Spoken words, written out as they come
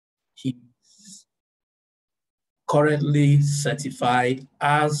He's currently certified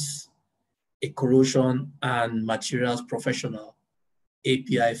as a corrosion and materials professional,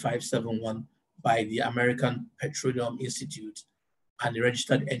 API 571, by the American Petroleum Institute, and a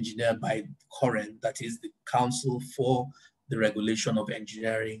registered engineer by COREN, that is the Council for the Regulation of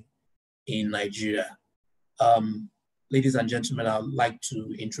Engineering in Nigeria. Ladies and gentlemen, I'd like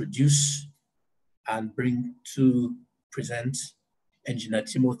to introduce and bring to present Engineer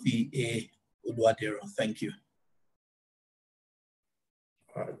Timothy A. Oluwadero. Thank you.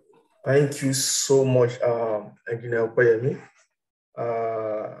 Thank you so much, Engineer Okoyemi.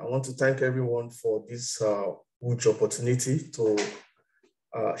 I want to thank everyone for this huge opportunity to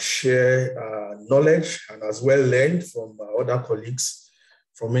share knowledge and as well learn from other colleagues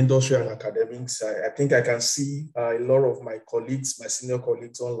from industry and academics. I think I can see a lot of my colleagues, my senior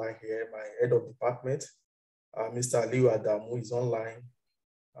colleagues online here. My head of department, Mr. Aliu Adamu, is online,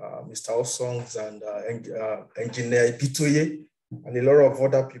 Mr. Osongs and Engineer Ipitoye, and a lot of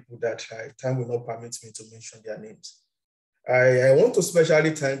other people that time will not permit me to mention their names. I want to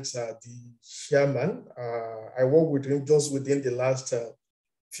especially thank the chairman. I worked with him just within the last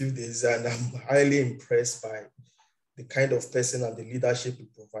few days, and I'm highly impressed by the kind of person and the leadership he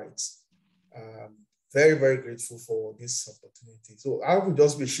provides. Very, very grateful for this opportunity. So I will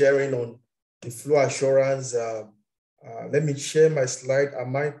just be sharing on the flow assurance. Let me share my slide.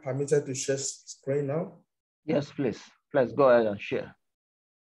 Am I permitted to share screen now? Yes, please. Please go ahead and share.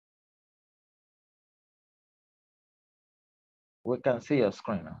 We can see your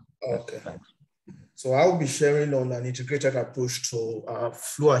screen now. Okay. Thanks. So I'll be sharing on an integrated approach to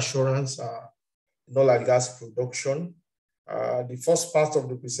flow assurance in oil and gas production. The first part of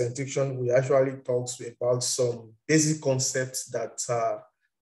the presentation, we actually talked about some basic concepts that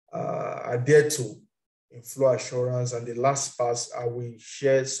are there to in flow assurance. And the last part, I will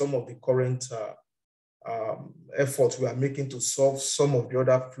share some of the current efforts we are making to solve some of the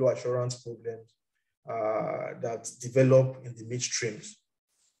other flow assurance problems that develop in the midstreams.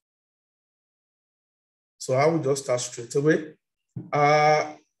 So I will just start straight away.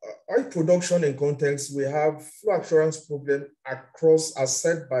 Oil production and context, we have flow assurance problem across, as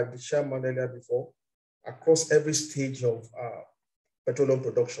said by the chairman earlier before, across every stage of petroleum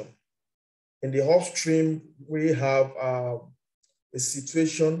production. In the upstream, we have a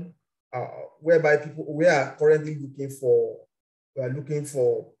situation whereby we are currently looking for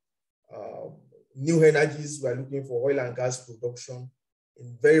new energies. We are looking for oil and gas production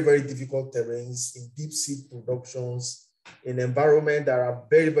in very, very difficult terrains, in deep sea productions, in environments that are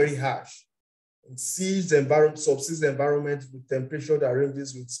very, very harsh. In seas environment, subsea environment with temperature that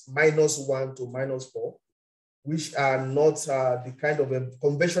ranges with -1 to -4, which are not the kind of a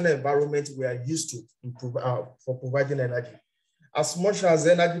conventional environment we are used to for providing energy. As much as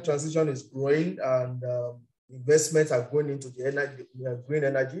energy transition is growing and investments are going into the energy, green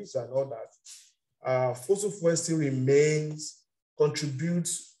energies and all that, fossil fuel still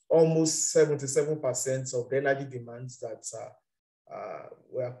contributes almost 77% of the energy demands that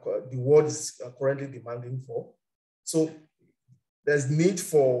the world is currently demanding for. So there's need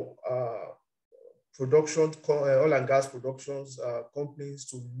for production, oil and gas productions, companies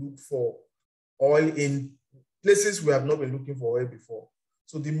to look for oil in places we have not been looking for oil before.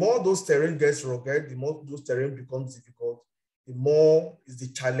 So the more those terrain gets rugged, the more those terrain becomes difficult, the more is the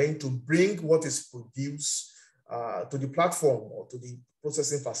challenge to bring what is produced to the platform or to the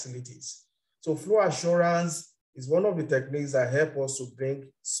processing facilities. So flow assurance is one of the techniques that help us to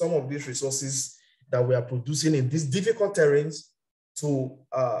bring some of these resources that we are producing in these difficult terrains to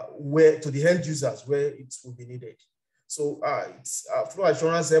the end users where it will be needed. So flow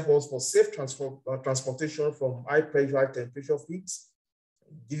assurance helps us for safe transportation from high pressure, high temperature feeds,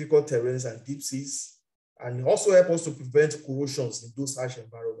 difficult terrains and deep seas, and also help us to prevent corrosions in those harsh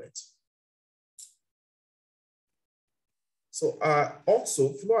environments. So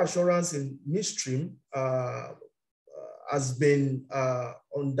also flow assurance in midstream has been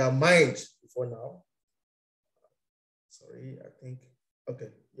undermined before now. Sorry, I think,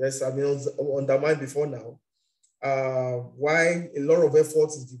 okay. Yes, I've been undermined before now. Why a lot of effort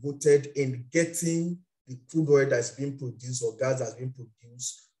is devoted in getting the crude oil that's being produced or gas that's being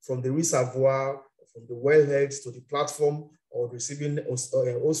produced from the reservoir, from the wellheads to the platform or receiving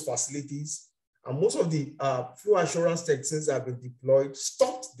host facilities. And most of the flow assurance techniques that have been deployed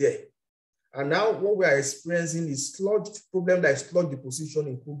stopped there. And now what we are experiencing is sludge problem, like sludge deposition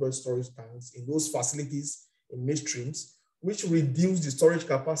in crude oil storage tanks in those facilities in midstreams, which reduce the storage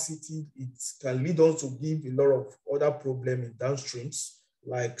capacity. It can lead us to give a lot of other problems in downstreams,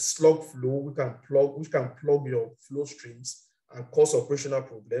 like slug flow, which can plug your flow streams and cause operational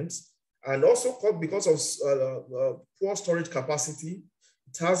problems. And also because of poor storage capacity,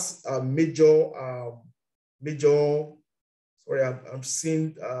 it has a major, sorry, I'm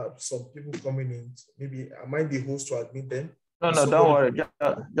seeing some people coming in. Maybe I might be host to admit them. No, don't worry.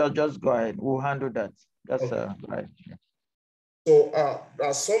 Just go ahead. We'll handle that. Just okay. Go ahead. So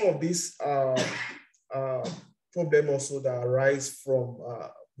some of these problems also that arise from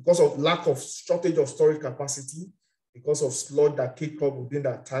because of lack of shortage of storage capacity, because of sludge that kick up within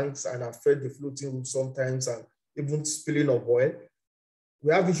the tanks and affect the floating room sometimes, and even spilling of oil.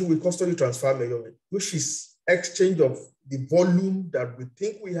 We have issue with custody transfer measurement, which is exchange of the volume that we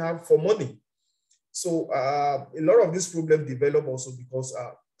think we have for money. So a lot of these problems develop also because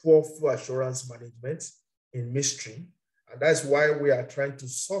poor flow assurance management in midstream. And that's why we are trying to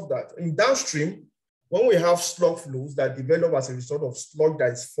solve that. In downstream, when we have slug flows that develop as a result of sludge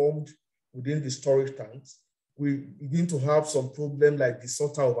that is formed within the storage tanks, we begin to have some problem like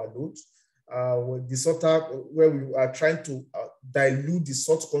desorter overload, where we are trying to dilute the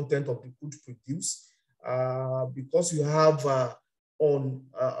salt content of the crude produced, because you have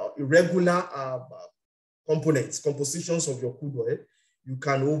irregular compositions of your crude oil, you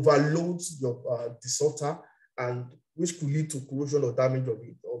can overload your desorter, and which could lead to corrosion or damage of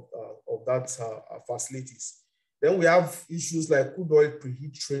that facilities. Then we have issues like crude oil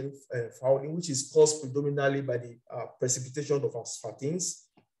preheat train fouling, which is caused predominantly by the precipitation of asphaltenes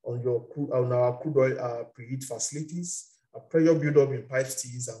on our crude oil preheat facilities, pressure buildup in pipe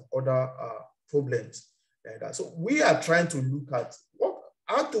steels, and other problems like that. So we are trying to look at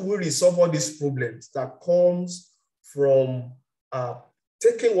how do we resolve all these problems that comes from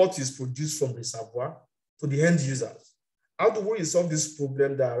taking what is produced from the reservoir to the end users. How do we resolve this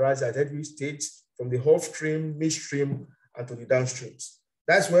problem that arises at every stage, from the upstream, midstream, and to the downstreams?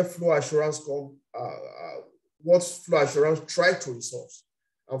 That's where flow assurance comes, what flow assurance tries to resolve.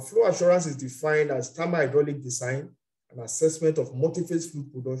 And flow assurance is defined as thermohydraulic design and assessment of multiphase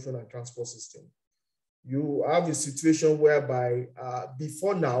fluid production and transport system. You have a situation whereby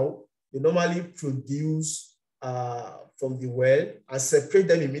before now, they normally produce from the well and separate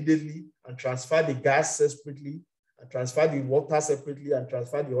them immediately and transfer the gas separately and transfer the water separately and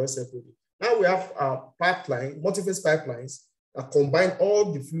transfer the oil separately. Now we have multiphase pipelines that combine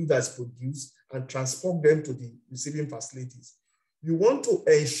all the fluid that's produced and transport them to the receiving facilities. You want to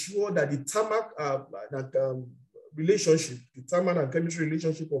ensure that the relationship, the thermal and chemistry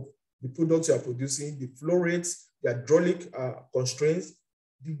relationship of the products you are producing, the flow rates, the hydraulic constraints,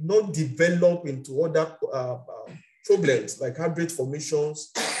 did not develop into other problems like hydrate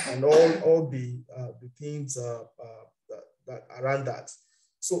formations and all the things that around that.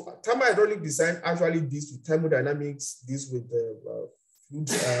 So thermohydraulic design actually deals with thermodynamics, deals with fluid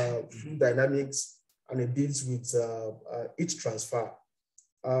dynamics, and it deals with heat transfer.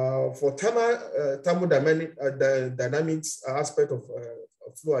 For thermodynamics aspect of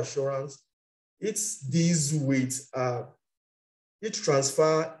flow assurance, it deals with heat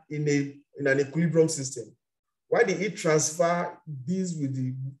transfer in an equilibrium system. While the heat transfer deals with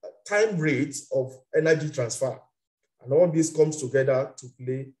the time rate of energy transfer. And all this comes together to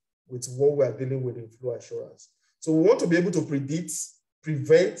play with what we are dealing with in flow assurance. So we want to be able to predict,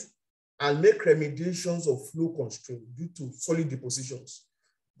 prevent, and make remediations of flow constraint due to solid depositions.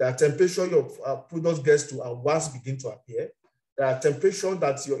 The temperature your product gets to and once begin to appear. The temperature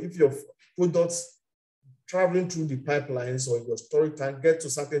that if your products traveling through the pipelines or your storage tank get to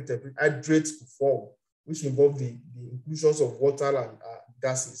certain temperature, hydrates to form, which involve the inclusions of water and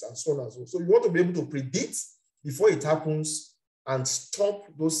gases and so on and so on. So you want to be able to predict before it happens and stop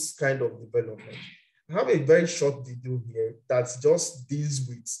those kind of development. I have a very short video here that just deals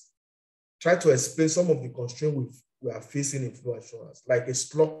with, try to explain some of the constraints we are facing in flow assurance, like a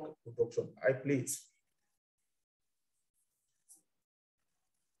slug production. I play it.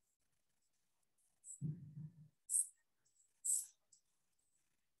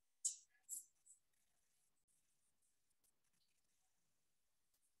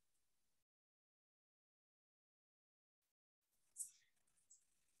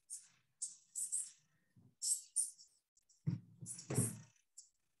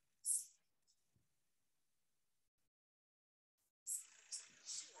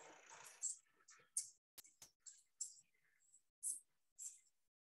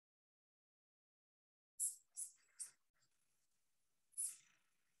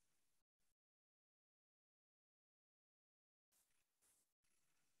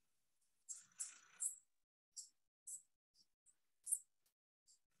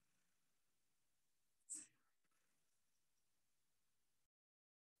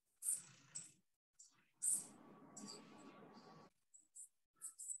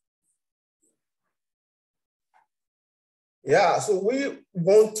 Yeah, so we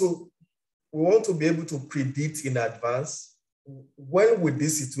want to be able to predict in advance when will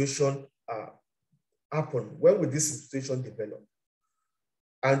this situation happen, when will this situation develop,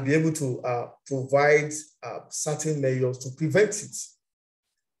 and be able to provide certain measures to prevent it.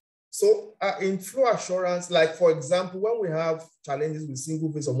 So in flow assurance, like for example, when we have challenges with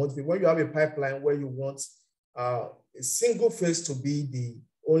single phase or multi-phase, when you have a pipeline where you want a single phase to be the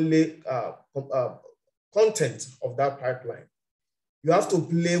only content of that pipeline, you have to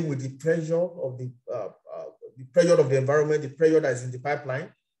play with the pressure of the pressure of the environment, the pressure that is in the pipeline,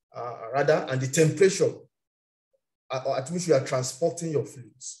 and the temperature at which you are transporting your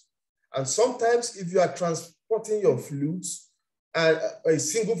fluids. And sometimes if you are transporting your fluids, a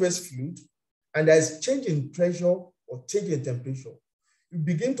single phase fluid, and there is change in pressure or change in temperature, you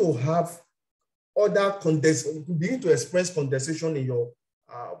begin to have other condensation, you begin to experience condensation in your,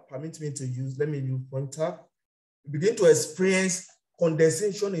 permit me to use, let me use pointer. You begin to experience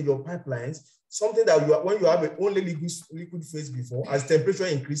condensation in your pipelines, something that you are, when you have only liquid phase before, as temperature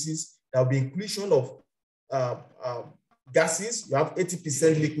increases, there will be inclusion of gases. You have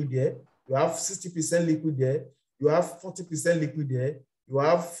 80% liquid there, you have 60% liquid there, you have 40% liquid there, you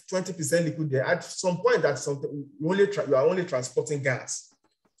have 20% liquid there. At some point, that's something you are only transporting gas.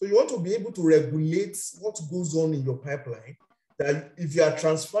 So you want to be able to regulate what goes on in your pipeline, that if you are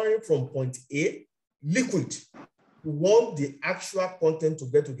transferring from point A, liquid, you want the actual content to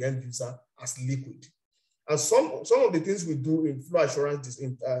get to the end user as liquid. And some of the things we do in flow assurance,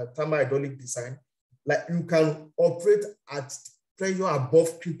 in thermohydraulic design, like you can operate at pressure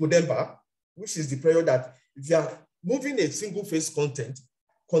above Krippel-Denver, which is the pressure that if you are moving a single phase content,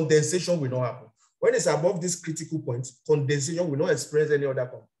 condensation will not happen. When it's above this critical point, condensation will not experience any other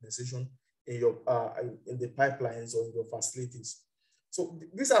condensation in your in the pipelines or in your facilities. So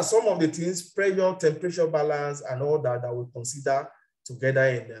these are some of the things: pressure, temperature balance, and all that we consider together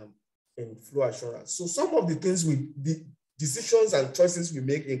in flow assurance. So some of the things the decisions and choices we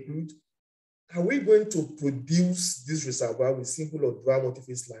make include: are we going to produce this reservoir with simple or dry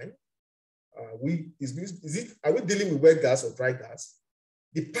multiphase line? Are we dealing with wet gas or dry gas?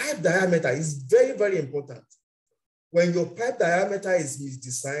 The pipe diameter is very, very important. When your pipe diameter is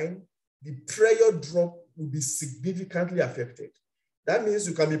misdesigned, the pressure drop will be significantly affected. That means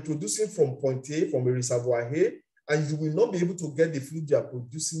you can be producing from point A, from a reservoir here, and you will not be able to get the fluid you are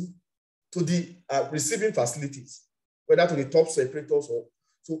producing to the receiving facilities, whether to the top separators or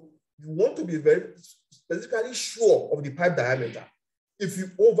so. You want to be very specifically sure of the pipe diameter. If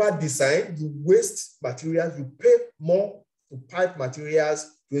you over-design, you waste materials, you pay more to pipe materials,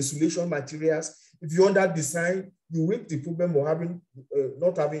 to insulation materials. If you under-design, you reap the problem of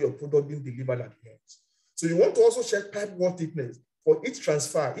not having your product being delivered at the end. So you want to also check pipe wall thickness for each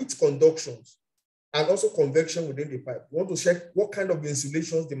transfer, each conductions, and also convection within the pipe. You want to check what kind of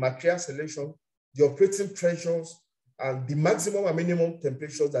insulations, the material selection, the operating pressures, and the maximum and minimum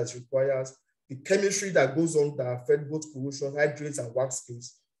temperatures that requires, the chemistry that goes on that affect both corrosion, hydrates, and wax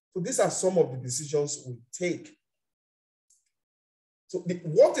case. So these are some of the decisions we take. So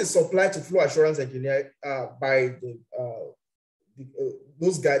what is supplied to flow assurance engineer by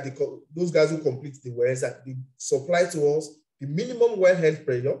those guys who complete the wells, that they supply to us the minimum wellhead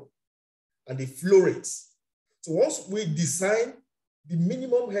pressure and the flow rates. So once we design the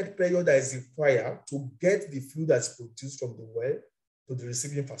minimum head pressure that is required to get the fluid that's produced from the well to the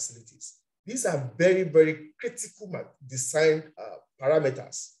receiving facilities, these are very, very critical design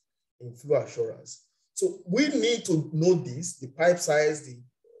parameters in flow assurance. So we need to know this, the pipe size, the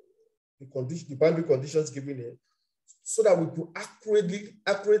boundary conditions given it, so that we could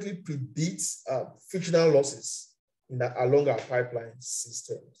accurately predict frictional losses along our pipeline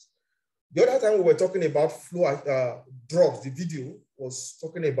systems. The other time we were talking about flow drops, the video was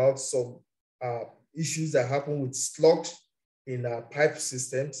talking about some issues that happen with sludge in pipe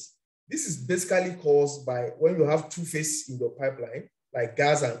systems. This is basically caused by when you have two phases in your pipeline, like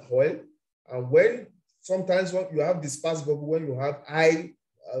gas and oil, and when sometimes when you have dispersed bubble, when you have high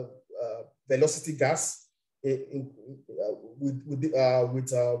velocity gas with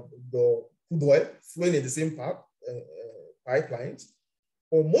the crude oil flowing in the same pipelines.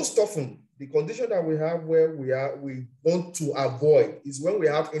 Or most often, the condition that we have where we want to avoid is when we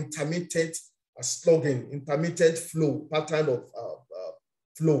have intermittent slugging, intermittent flow pattern of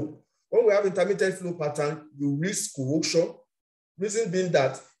flow. When we have intermittent flow pattern, you risk corrosion. Reason being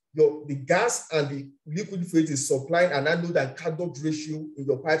that the gas and the liquid phase is supplying an anode and cathode ratio in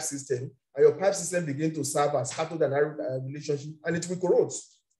your pipe system, and your pipe system begin to serve as cathode and anode relationship, and it will corrode.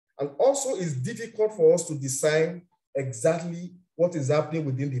 And also, it's difficult for us to design exactly what is happening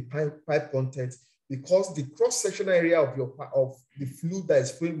within the pipe content, because the cross-sectional area of the fluid that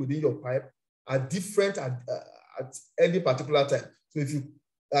is flowing within your pipe are different at any particular time. So if you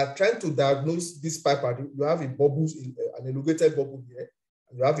are trying to diagnose this pipe, you have a bubble, an elongated bubble here,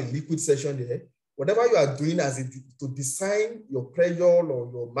 and you have a liquid section there. Whatever you are doing to design your pressure or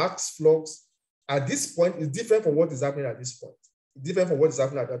your max flux at this point is different from what is happening at this point. It's different from what is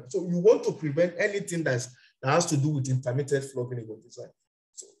happening at that point. So you want to prevent anything that has to do with intermittent flogging in your design.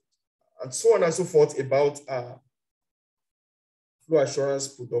 And so on and so forth about flow assurance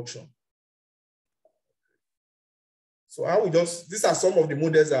production. So these are some of the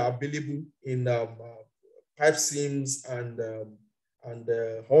models that are available in pipe seams and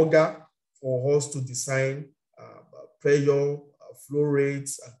Hogger for us to design pressure, flow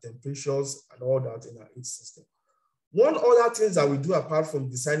rates, and temperatures, and all that in our heat system. One other thing that we do apart from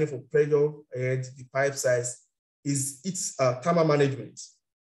designing for pressure and the pipe size is its thermal management.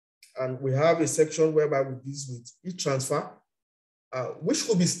 And we have a section whereby we deal with heat transfer, which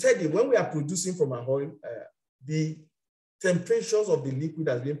could be steady when we are producing from our oil. The temperatures of the liquid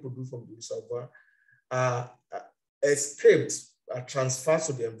that's being produced from the reservoir are escaped, are transferred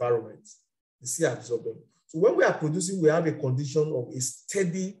to the environment. You see, absorb them. So when we are producing, we have a condition of a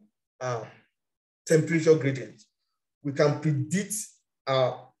steady temperature gradient. We can predict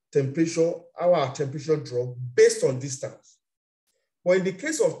our temperature drop based on distance. But in the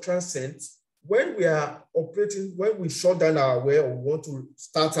case of transient, when we are operating, when we shut down our well or we want to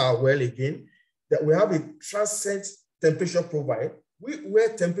start our well again, that we have a transient temperature profile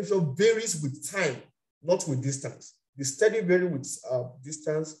where temperature varies with time, not with distance. The steady varies with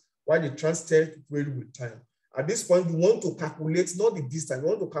distance, while the transient varies with time. At this point, we want to calculate not the distance, we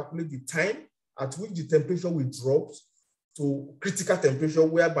want to calculate the time at which the temperature will drop to critical temperature,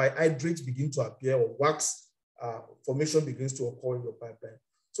 whereby hydrates begin to appear or wax formation begins to occur in your pipeline.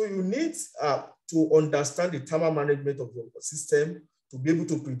 So you need to understand the thermal management of your system to be able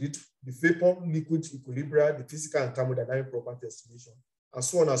to predict the vapor liquid equilibria, the physical and thermodynamic property estimation, and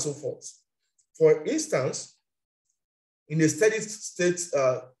so on and so forth. For instance, in a steady state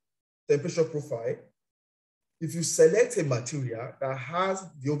temperature profile, if you select a material that has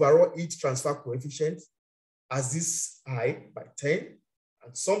the overall heat transfer coefficient as this high by 10,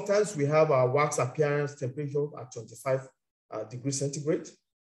 and sometimes we have our wax appearance temperature at 25 degrees centigrade,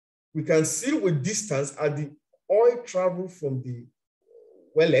 we can see with distance as the oil travel from the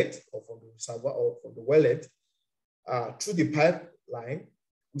wellhead or from the reservoir or from the wellhead through the pipeline,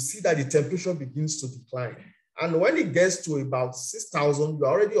 we see that the temperature begins to decline. And when it gets to about 6,000, you're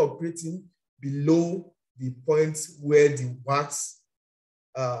already operating below the point where the wax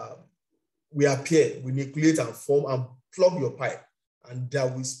will appear, will nucleate and form and plug your pipe. And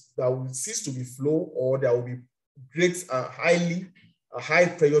that will cease to be flow, or there will be great, high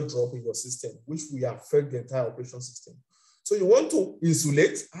pressure drop in your system, which will affect the entire operation system. So you want to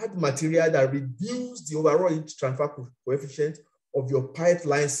insulate, add material that reduce the overall heat transfer coefficient of your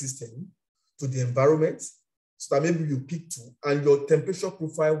pipeline system to the environment, so that maybe you pick 2, and your temperature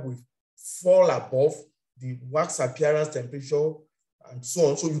profile will fall above the wax appearance temperature and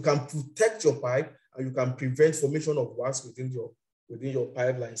so on. So you can protect your pipe and you can prevent formation of wax within your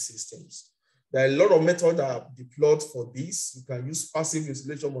pipeline systems. There are a lot of methods that are deployed for this. You can use passive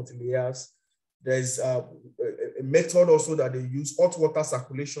insulation multi-layers. There's a method also that they use hot water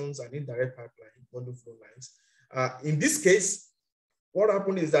circulations and indirect pipeline bundle flow lines. In this case, what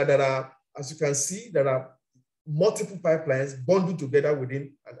happened is that there are, as you can see, there are multiple pipelines bundled together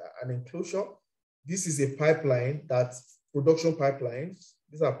within an enclosure. This is a pipeline that's production pipelines.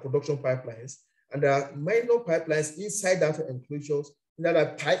 These are production pipelines. And there are minor pipelines inside that enclosure,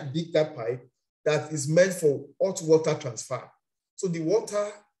 another pipe, bigger pipe that is meant for hot water transfer. So the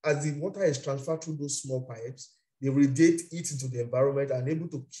water, as the water is transferred through those small pipes, they radiate it into the environment and able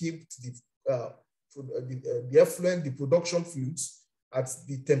to keep the effluent, the production fluids at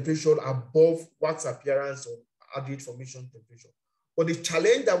the temperature above wax appearance or hydrate formation temperature. But the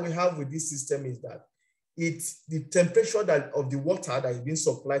challenge that we have with this system is that the temperature of the water that is being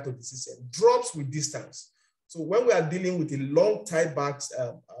supplied to the system drops with distance. So when we are dealing with a long tie-back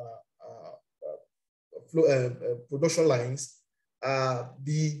production lines,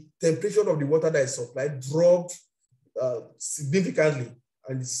 the temperature of the water that is supplied dropped significantly,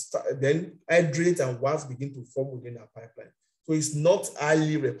 and then hydrate and wax begin to form within our pipeline. So it's not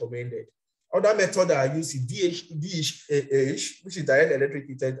highly recommended. Other method that I use is DH, which is direct electric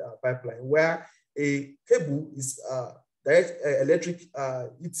heated pipeline, where a cable is direct electric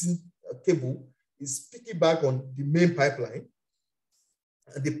heating cable is piggyback on the main pipeline.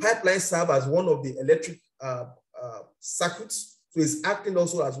 The pipeline serves as one of the electric circuits, so it's acting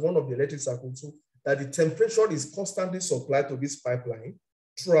also as one of the electric circuits. So that the temperature is constantly supplied to this pipeline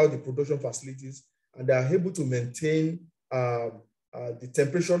throughout the production facilities, and they are able to maintain the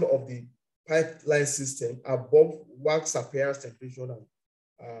temperature of the pipeline system above wax appearance temperature and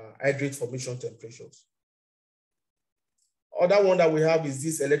hydrate formation temperatures. Other one that we have is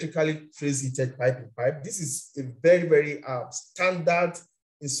this electrically phase heated piping pipe. This is a very, very standard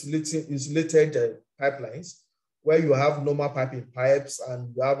insulated pipelines, where you have normal piping pipes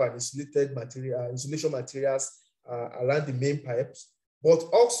and you have an insulated material, insulation materials around the main pipes. But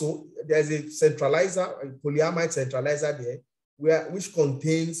also there's a centralizer, a polyamide centralizer there, which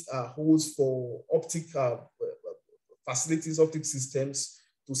contains holes for optic facilities, optic systems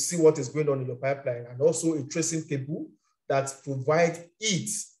to see what is going on in your pipeline, and also a tracing cable that provides heat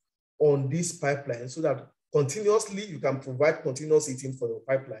on this pipeline so that continuously you can provide continuous heating for your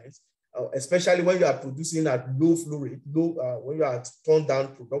pipelines, especially when you are producing at low flow rate, when you are at turned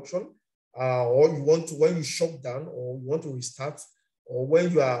down production, or you want to, when you shut down or you want to restart, or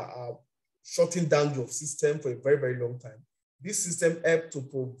when you are shutting down your system for a very, very long time. This system helps to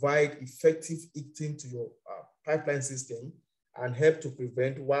provide effective heating to your pipeline system and help to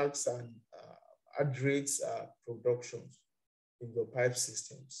prevent wax and hydrates productions in your pipe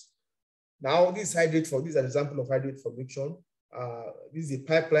systems. Now, this is an example of hydrate formation. This is a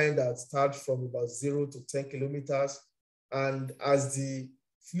pipeline that starts from about 0 to 10 kilometers. And as the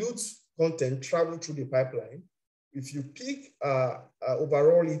fluid content travels through the pipeline, if you pick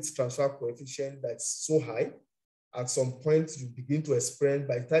overall heat transfer coefficient that's so high, at some point you begin to experience,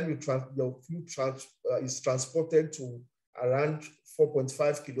 by the time your fluid is transported to around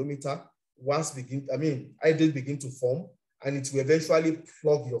 4.5 kilometers, hydrates begin to form, and it will eventually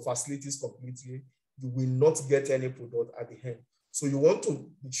plug your facilities completely. You will not get any product at the end. So you want to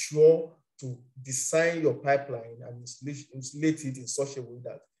be sure to design your pipeline and insulate it in such a way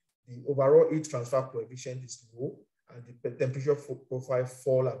that the overall heat transfer coefficient is low and the temperature profile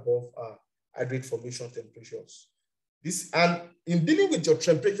fall above hydrate formation temperatures. And in dealing with your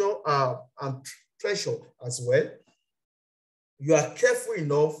temperature and pressure as well, you are careful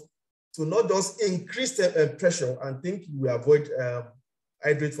enough to not just increase the pressure and think you will avoid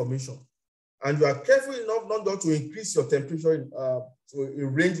hydrate formation. And you are careful enough not just to increase your temperature to a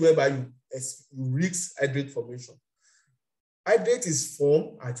range whereby you risk hydrate formation. Hydrate is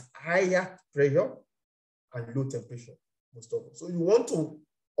formed at higher pressure and low temperature, most of it. So you want to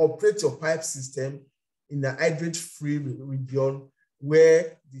operate your pipe system in a hydrate-free region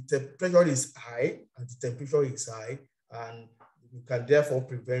where the temperature is high and the temperature is high, and you can therefore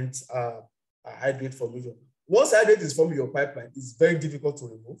prevent a hydrate formation. Once hydrate is formed in your pipeline, it's very difficult to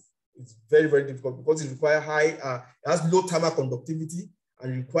remove. It's very, very difficult because it requires it has low thermal conductivity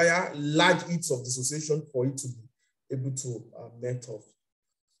and require large heats of dissociation for it to be able to melt off.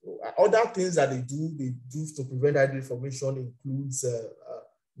 So, other things that they do to prevent hydrate formation includes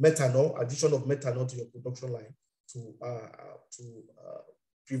methanol, addition of methanol to your production line to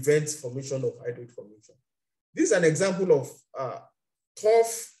prevent formation of hydrate formation. This is an example of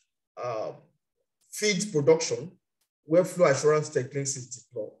tough feed production where flow assurance techniques is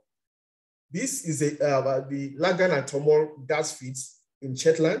deployed. This is the Lagan and Tomol gas feeds in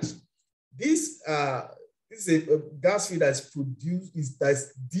Shetland. This is a gas feed that's produced,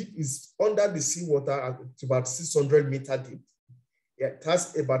 is under the seawater at about 600 meter deep. It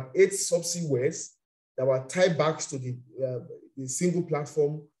has about 8 subsea wells that were tied back to the single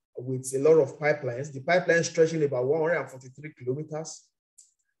platform with a lot of pipelines. The pipeline stretching about 143 kilometers.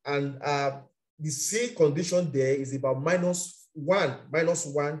 And the sea condition there is about -1.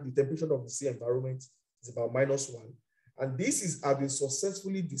 The temperature of the sea environment is about -1. And this has been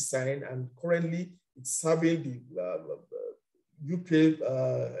successfully designed, and currently it's serving the UK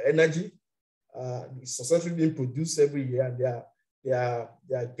energy. It's successfully being produced every year, and they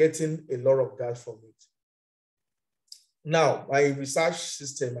are getting a lot of gas from it. Now, my research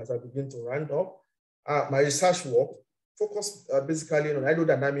system, as I begin to round up, my research work focused basically on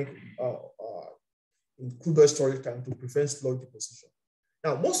hydrodynamic in crude oil storage tank to prevent sludge deposition.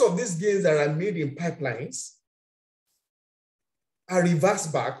 Now, most of these gains that are made in pipelines are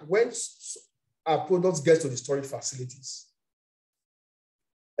reversed back when our products get to the storage facilities,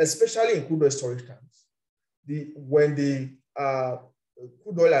 especially in crude oil storage tanks. When the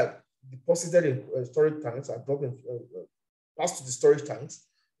crude oil are deposited in storage tanks, are dropped in, passed to the storage tanks,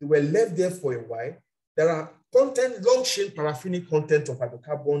 they were left there for a while. There are long chain paraffinic content of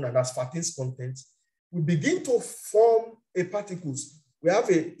hydrocarbon and asphaltenes content. We begin to form particles.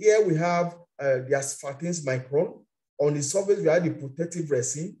 Here we have the asphaltenes micron. On the surface, we have the protective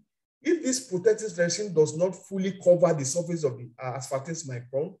resin. If this protective resin does not fully cover the surface of the asphaltenes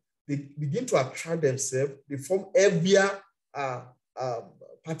micron, they begin to attract themselves, they form heavier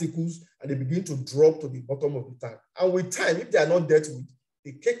particles, and they begin to drop to the bottom of the tank. And with time, if they are not dealt with,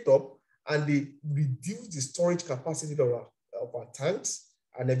 they caked up and they reduce the storage capacity of our tanks,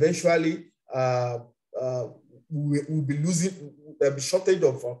 and eventually we'll be losing, there'll be shortage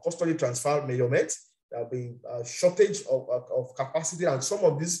of custody transfer measurements, there'll be shortage of capacity, and some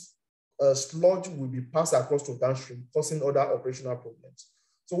of this sludge will be passed across to downstream, causing other operational problems.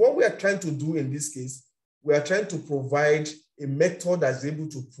 So what we are trying to do in this case, we are trying to provide a method that's able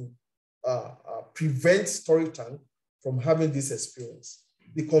to prevent storage tank from having this experience.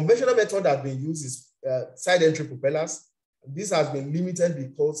 The conventional method that has been used is side entry propellers. This has been limited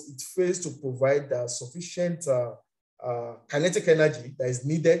because it fails to provide sufficient kinetic energy that is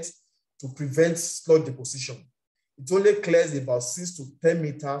needed to prevent sludge deposition. It only clears about 6 to 10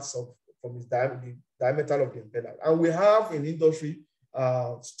 meters from the diameter of the impeller. And we have in industry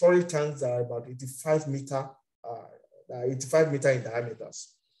storage tanks that are about 85 meter in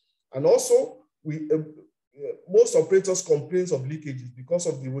diameters. And also, most operators complain of leakages because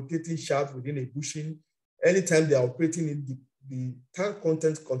of the rotating shaft within a bushing. Anytime they are operating in the tank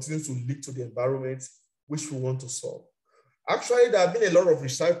content continues to leak to the environment, which we want to solve. Actually, there have been a lot of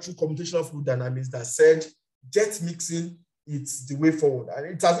research through computational fluid dynamics that said jet mixing is the way forward. And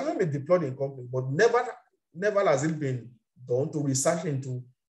it has even been deployed in companies, but never has it been done to research into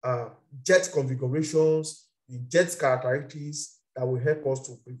jet configurations, the jet characteristics that will help us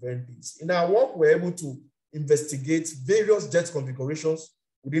to prevent this. In our work, we're able to investigate various jet configurations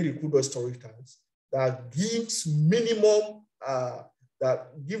within the crude oil storage tanks that gives minimum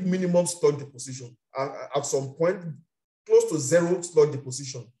sludge deposition. At some point, close to zero sludge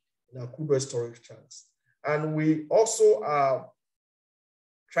deposition in our crude oil storage tanks. And we also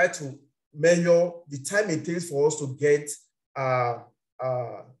try to measure the time it takes for us to get to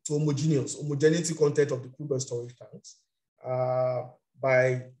homogeneity content of the crude oil storage tanks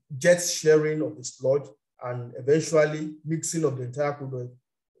by jet sharing of the sludge and eventually mixing of the entire crude oil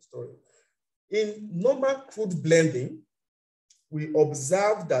storage. In normal crude blending, we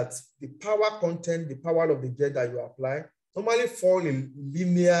observe that the power content, the power of the jet that you apply, normally fall in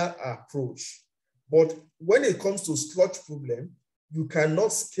linear approach. But when it comes to sludge problem, you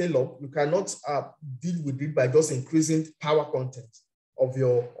cannot scale up, you cannot deal with it by just increasing power content of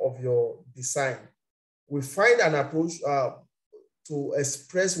your design. We find an approach to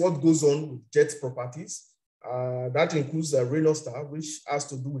express what goes on with jet properties. That includes the Reynolds star, which has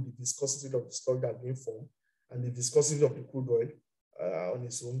to do with the viscosity of the sludge that's being formed and the viscosity of the crude oil on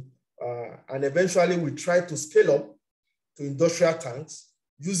its own. And eventually we try to scale up to industrial tanks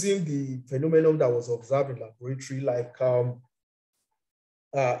using the phenomenon that was observed in laboratory, like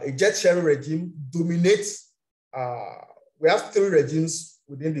a jet sharing regime dominates. We have 3 regimes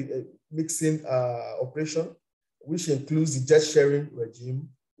within the mixing operation, which includes the jet sharing regime.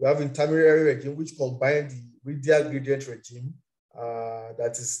 We have intermediary regime, which combines the radial gradient regime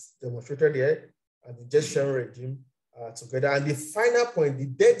that is demonstrated here, and the jet sharing regime together. And the final point, the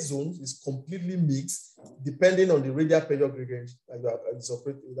dead zone, is completely mixed depending on the radial pressure gradient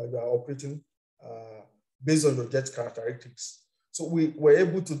that you are operating based on your jet characteristics. So we were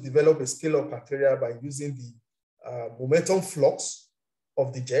able to develop a scale-up criteria by using the momentum flux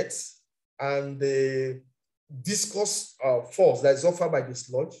of the jets and the viscous force that is offered by the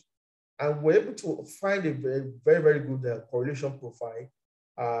sludge. And we're able to find a very, very good correlation profile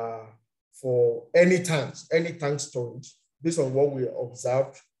for any tank storage based on what we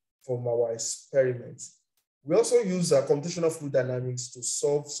observed from our experiments. We also use computational fluid dynamics to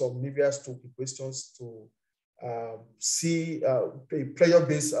solve some Navier-Stokes equations to see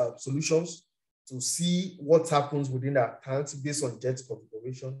pressure-based solutions to see what happens within our tanks based on jet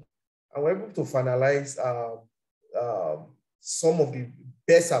configuration. And we're able to finalize some of the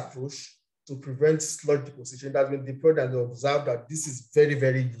best approach to prevent sludge deposition that's been deployed, and observed that this is very,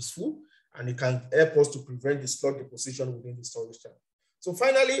 very useful, and it can help us to prevent the sludge deposition within the storage tank. So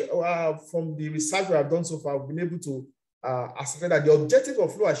finally, from the research we have done so far, we've been able to ascertain that the objective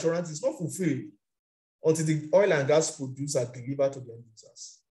of flow assurance is not fulfilled until the oil and gas produced are delivered to the end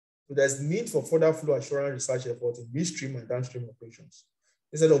users. So there's need for further flow assurance research efforts in midstream and downstream operations.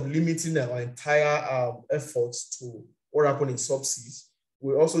 Instead of limiting our entire efforts to what happened in subseas,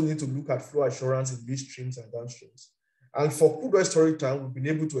 we also need to look at flow assurance in midstreams and downstreams. And for crude oil storage tank, we've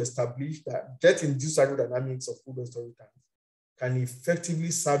been able to establish that jet-induced hydrodynamics of crude oil storage tanks can effectively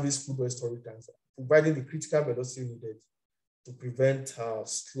service crude oil storage tanks, providing the critical velocity needed to prevent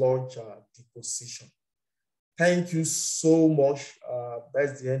sludge deposition. Thank you so much.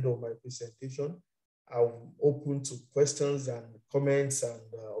 That's the end of my presentation. I'm open to questions and comments and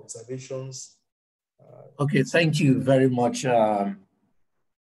observations. Okay, thank you very much, Mr.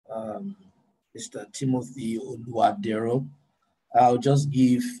 Timothy Oluwadero. I'll just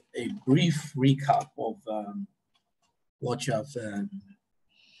give a brief recap of what you have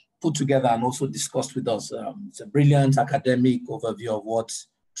put together and also discussed with us. It's a brilliant academic overview of what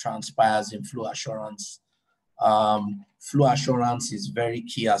transpires in flow assurance. Flow assurance is very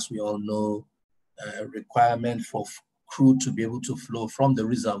key, as we all know, requirement for crude to be able to flow from the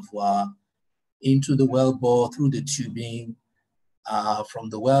reservoir into the wellbore, through the tubing,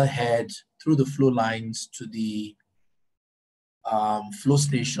 from the wellhead, through the flow lines to the flow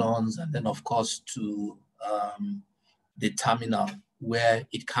stations, and then of course to the terminal where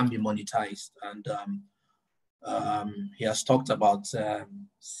it can be monetized. And he has talked about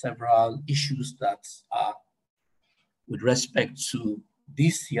several issues that are with respect to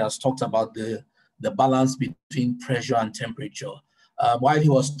this. He has talked about the balance between pressure and temperature. While he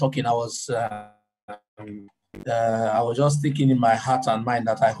was talking, I was just thinking in my heart and mind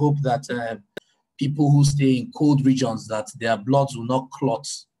that I hope that people who stay in cold regions, that their bloods will not clot,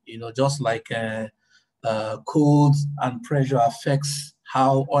 you know, just like cold and pressure affects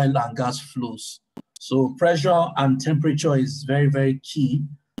how oil and gas flows. So pressure and temperature is very, very key.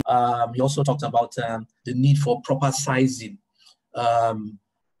 He also talked about the need for proper sizing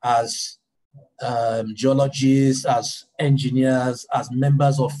as geologists, as engineers, as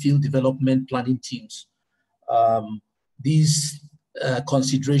members of field development planning teams. These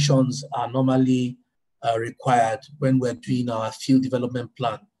considerations are normally required when we're doing our field development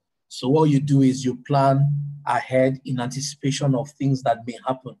plan. So what you do is you plan ahead in anticipation of things that may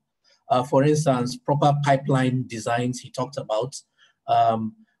happen. For instance, proper pipeline designs he talked about,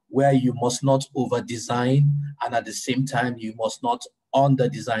 where you must not over-design and at the same time you must not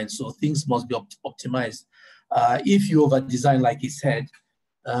under-design. So things must be optimized. If you over-design, like he said,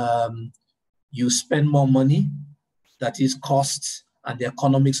 you spend more money, that is costs, and the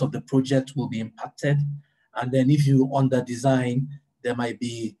economics of the project will be impacted. And then if you under-design, there might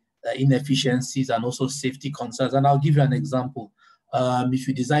be inefficiencies and also safety concerns. And I'll give you an example. If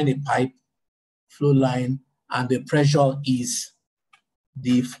you design a pipe flow line and the pressure is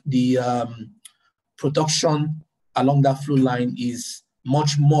the production along that flow line is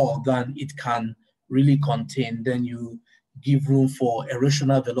much more than it can really contain, then you give room for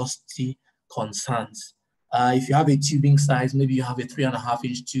erosional velocity concerns. If you have a tubing size, maybe you have a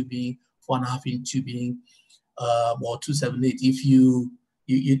 3.5-inch tubing, 4.5-inch tubing, or 278.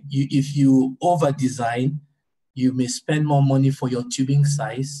 If you over design, you may spend more money for your tubing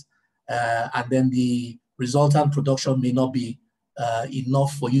size, and then the resultant production may not be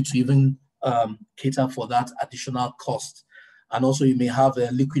enough for you to even cater for that additional cost. And also you may have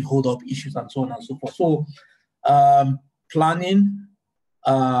liquid hold-up issues and so on and so forth. So planning,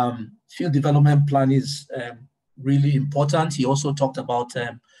 field development plan is really important. He also talked about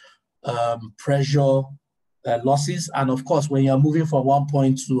pressure losses. And of course, when you're moving from one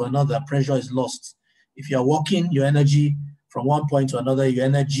point to another, pressure is lost. If you're walking, your energy from one point to another, your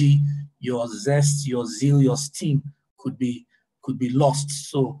energy, your zest, your zeal, your steam could be lost.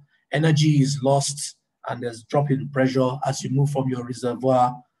 So energy is lost and there's drop in pressure as you move from your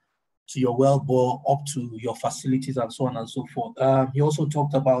reservoir to your wellbore up to your facilities and so on and so forth. He also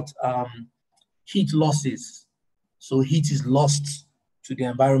talked about heat losses. So heat is lost to the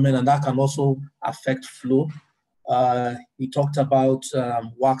environment and that can also affect flow. He talked about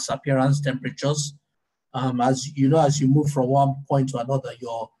wax appearance temperatures. As you know, as you move from one point to another,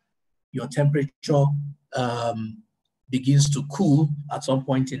 your temperature begins to cool at some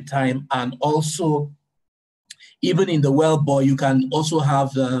point in time. And also, even in the wellbore, you can also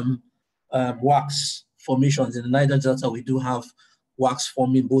have wax formations. In the Niger Delta, we do have wax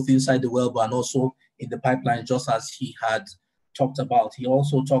forming both inside the wellbore and also in the pipeline, just as he had talked about. He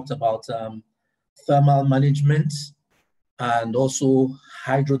also talked about thermal management and also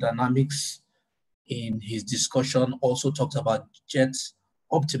hydrodynamics in his discussion, also talked about jet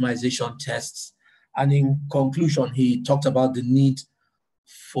optimization tests. And in conclusion, he talked about the need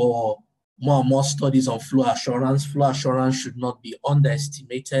for more and more studies on flow assurance. Flow assurance should not be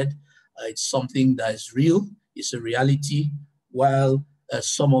underestimated. It's something that is real, it's a reality. While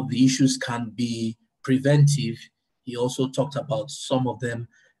some of the issues can be preventive, he also talked about some of them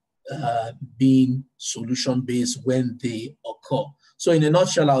being solution-based when they occur. So in a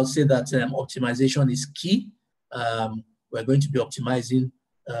nutshell, I would say that optimization is key. We're going to be optimizing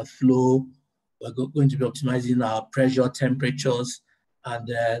flow. We're going to be optimizing our pressure, temperatures, and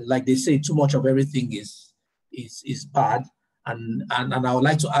like they say, too much of everything is bad. And I would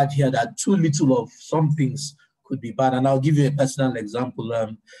like to add here that too little of some things could be bad. And I'll give you a personal example.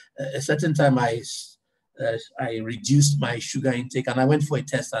 A certain time I reduced my sugar intake and I went for a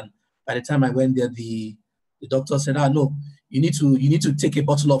test. And by the time I went there, the doctor said, no, you need to take a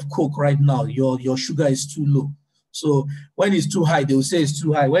bottle of Coke right now. Your sugar is too low. So when it's too high, they will say it's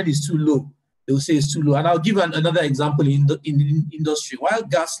too high. When it's too low, they will say it's too low. And I'll give another example in industry. While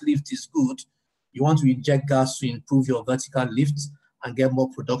gas lift is good, you want to inject gas to improve your vertical lift and get more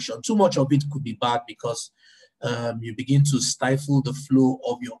production. Too much of it could be bad because you begin to stifle the flow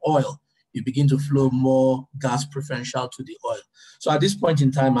of your oil. You begin to flow more gas preferential to the oil. So at this point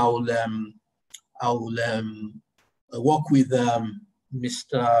in time, I will work with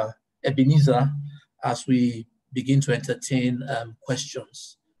Mr. Ebenezer as we begin to entertain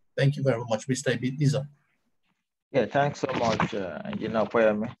questions. Thank you very much, Mr. Ebenezer. Yeah, thanks so much, Engineer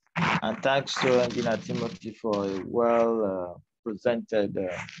Kwame. And thanks to Engineer Timothy for a well presented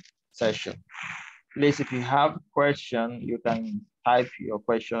session. Please, if you have a question, you can type your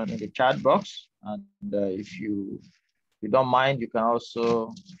question in the chat box. And if you don't mind, you can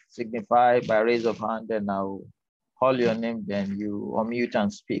also signify by raise of hand, and I'll call your name, then you unmute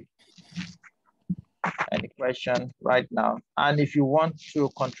and speak. Any question right now? And if you want to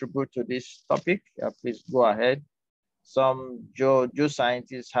contribute to this topic, please go ahead. Some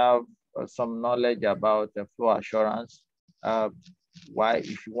geoscientists have some knowledge about flow assurance. Why,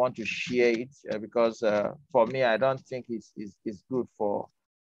 if you want to share it, because for me, I don't think it's good for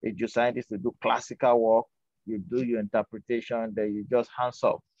a geoscientist to do classical work. You do your interpretation, then you just hands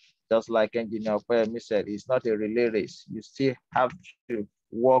off. Just like Engineer Kwame said, it's not a relay race. You still have to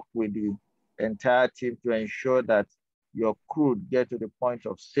work with the entire team to ensure that your crude get to the point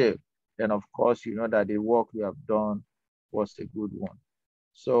of sale. Then of course, you know that the work you have done was a good one.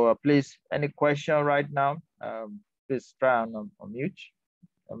 So please, any question right now? Please try and unmute.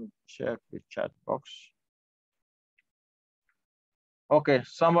 Let me check the chat box. Okay,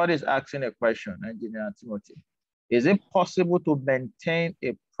 somebody is asking a question, Engineer Timothy. Is it possible to maintain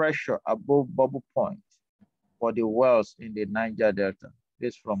a pressure above bubble point for the wells in the Niger Delta?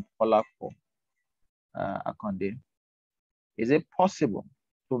 This is from Kolako Akonde. Is it possible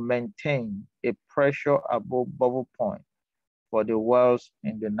to maintain a pressure above bubble point for the wells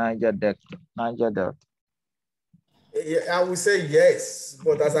in the Niger Delta? Yeah, I would say yes,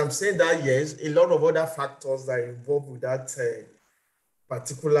 but as I'm saying that yes, a lot of other factors that are involved with that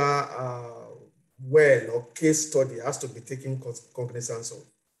particular well or case study has to be taken cognizance of.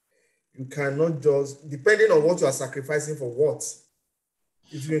 You cannot just, depending on what you are sacrificing for what.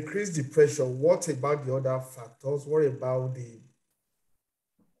 If you increase the pressure, what about the other factors? What about a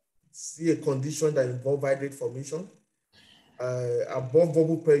condition that involves hydrate formation? Above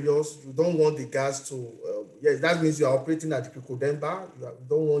bubble pressures, you don't want the gas to, yes, that means you are operating at the cricodemba. You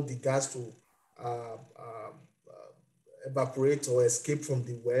don't want the gas to evaporate or escape from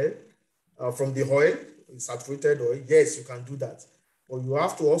the well, from the oil, saturated oil. Yes, you can do that. But you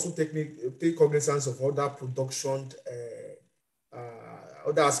have to also take cognizance of other production,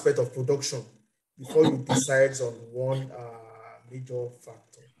 other aspect of production before you decide on one major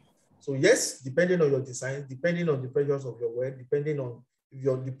factor. So yes, depending on your design, depending on the pressures of your well, depending on if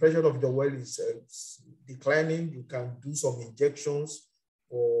the pressure of your well is declining, you can do some injections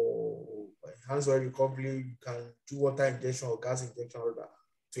or enhanced oil recovery. You can do water injection or gas injection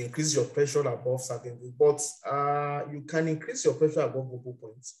to increase your pressure above certain things. But you can increase your pressure above bubble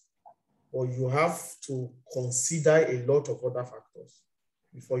points, or you have to consider a lot of other factors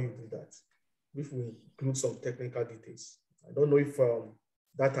before you do that, which will include some technical details. I don't know if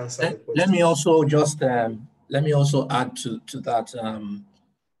that answers the question. Let me also just let me also add to that.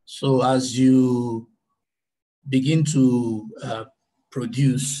 So as you begin to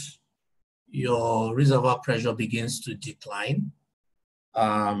produce, your reservoir pressure begins to decline.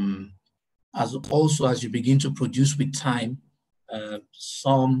 As you begin to produce with time,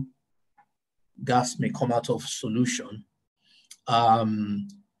 some gas may come out of solution.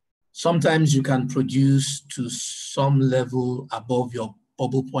 Sometimes you can produce to some level above your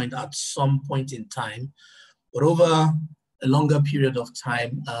bubble point at some point in time, but over a longer period of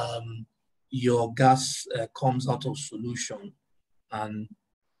time, your gas comes out of solution, and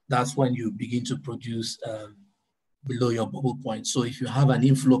that's when you begin to produce below your bubble point. So if you have an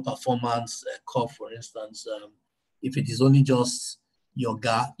inflow performance curve, for instance, if it is only just your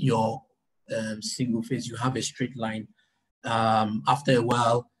single phase, you have a straight line. After a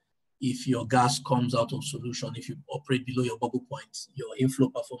while, if your gas comes out of solution, if you operate below your bubble point, your inflow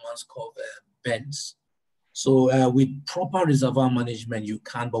performance curve bends. So with proper reservoir management, you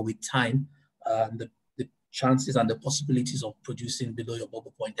can, but with time, the chances and the possibilities of producing below your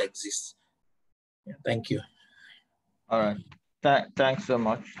bubble point exist. Yeah, thank you. All right. Thanks so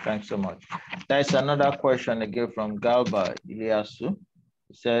much. Thanks so much. There's another question again from Galba Iliasu.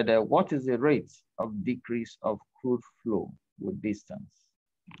 He said, what is the rate of decrease of crude flow with distance?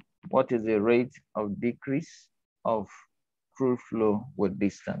 What is the rate of decrease of crude flow with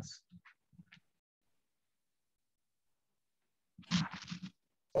distance?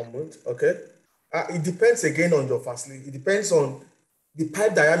 Okay. It depends again on your facility. It depends on the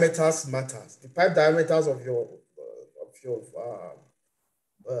pipe diameters matters. The pipe diameters of your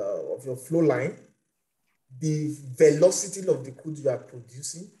flow line, the velocity of the crude you are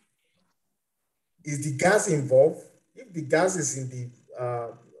producing, is the gas involved. If the gas is in the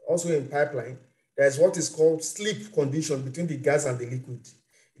also in pipeline, there's what is called slip condition between the gas and the liquid.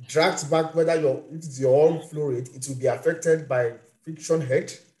 It drags back whether if it's your own flow rate, it will be affected by friction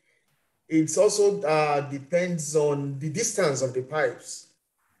head. It also depends on the distance of the pipes.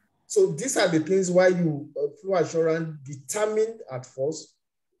 So these are the things why you flow assurance determine at first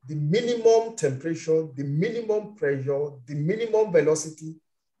the minimum temperature, the minimum pressure, the minimum velocity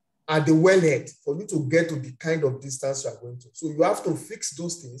at the wellhead for you to get to the kind of distance you are going to. So you have to fix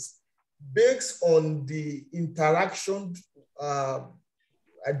those things based on the interaction,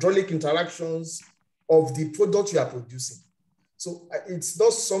 hydraulic interactions of the product you are producing. So it's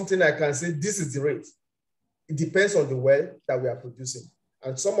not something I can say, this is the rate. It depends on the well that we are producing.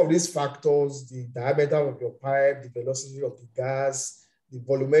 And some of these factors, the diameter of your pipe, the velocity of the gas, the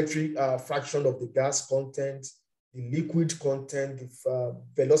volumetric fraction of the gas content, the liquid content, the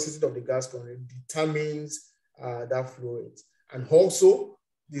velocity of the gas content determines that flow rate. And also,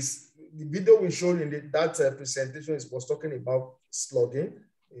 the video we showed in that presentation was talking about slugging.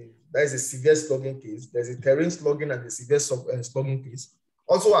 That is a severe slugging case. There's a terrain slugging and a severe slugging case.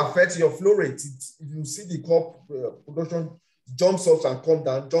 Also affects your flow rate. You see the crop production jumps up and come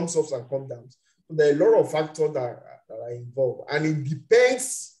down, jumps up and come down. So there are a lot of factors that are involved. And it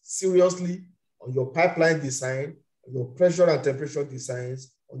depends seriously on your pipeline design, on your pressure and temperature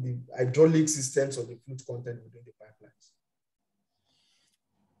designs, on the hydraulic systems or the fluid content within the pipelines.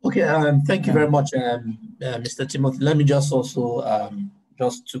 Okay, thank you very much, Mr. Timothy. Let me just also,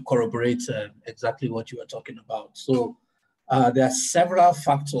 just to corroborate exactly what you were talking about. So there are several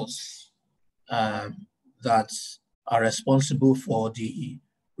factors that are responsible for the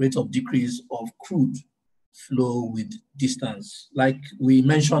rate of decrease of crude flow with distance. Like we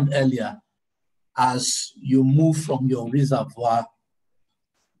mentioned earlier, as you move from your reservoir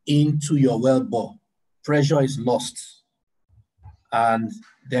into your wellbore, pressure is lost and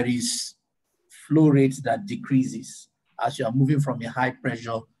there is flow rate that decreases as you are moving from a high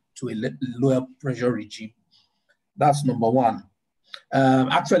pressure to a lower pressure regime. That's number one.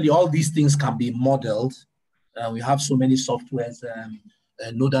 Actually, all these things can be modeled. We have so many softwares,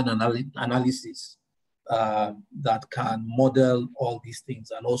 nodal analysis that can model all these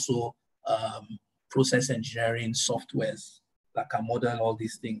things, and also process engineering softwares that can model all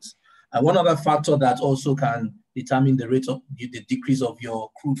these things. And one other factor that also can determine the rate of the decrease of your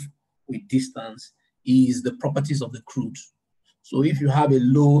crude with distance is the properties of the crude. So if you have a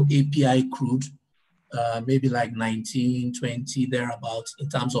low API crude, maybe like 19, 20, thereabouts in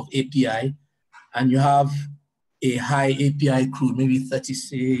terms of API, and you have a high API crude, maybe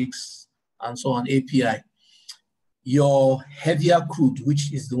 36 and so on API, your heavier crude,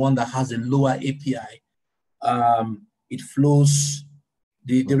 which is the one that has a lower API, it flows,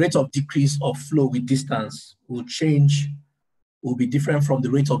 the rate of decrease of flow with distance will change, will be different from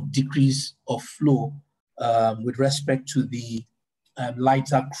the rate of decrease of flow with respect to the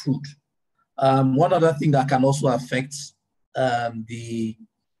lighter crude. One other thing that can also affect the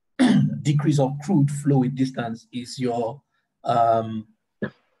decrease of crude flow with distance is your flow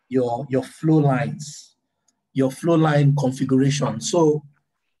lines, your flow line configuration. So,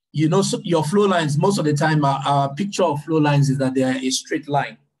 you know, so your flow lines, most of the time, our picture of flow lines is that they are a straight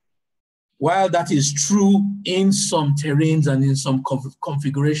line. While that is true in some terrains and in some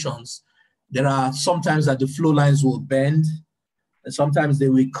configurations, there are sometimes that the flow lines will bend, and sometimes they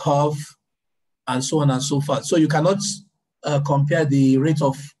will curve, and so on and so forth. So you cannot compare the rate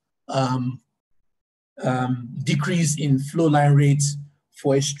of decrease in flow line rates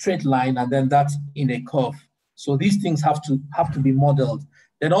for a straight line and then that in a curve. So these things have to be modeled.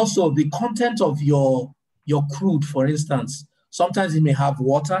 Then also the content of your crude, for instance, sometimes it may have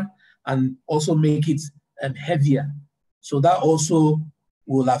water and also make it heavier. So that also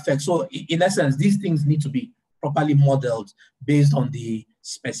will affect. So in essence, these things need to be properly modeled based on the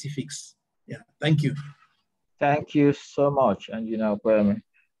specifics. Yeah, thank you. Thank you so much, Engineer Kwame.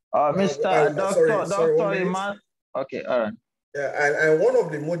 Mr. Sorry, 1 minute. Iman. Okay, all right. Yeah, and one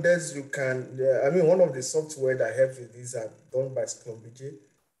of the models you can, one of the software that helps with these are done by Schlumberger.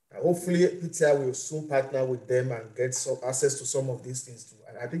 Hopefully, PTI will soon partner with them and get some access to some of these things too.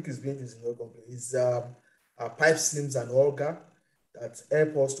 And I think it's being used in your company. It's pipe seams and Olga that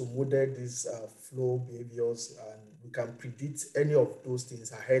help us to model these flow behaviors, and we can predict any of those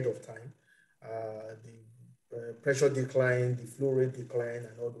things ahead of time. The pressure decline, the flow rate decline,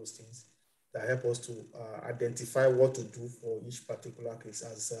 and all those things that help us to identify what to do for each particular case,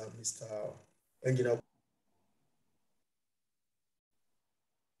 as Mr. Engineer.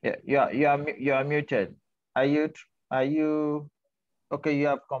 Yeah, you are muted. Are you okay? You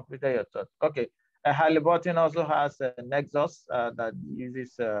have completed your thought. Okay. Halliburton also has a Nexus that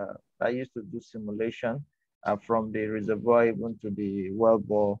uses that used to do simulation from the reservoir even to the well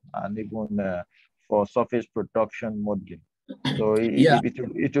bore, and even for surface production modeling. So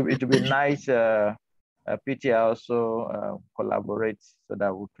it will be nice. PTI also collaborates so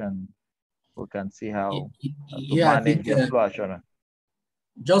that we can see how to manage the flow assurance.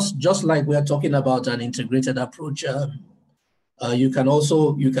 Just like we're talking about an integrated approach, you can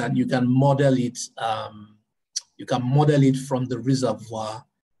model it. You can model it from the reservoir,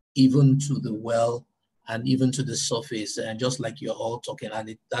 even to the well, and even to the surface. And just like you're all talking,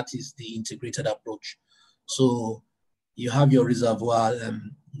 and that is the integrated approach. So you have your reservoir.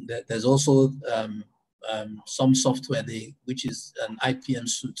 There's also some software which is an IPM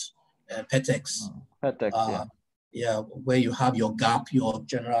suite, PETEX. PETEX, yeah, where you have your gap, your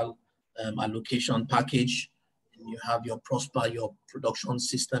general allocation package, and you have your Prosper, your production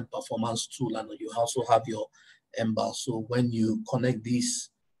system performance tool, and you also have your EMBA. So when you connect these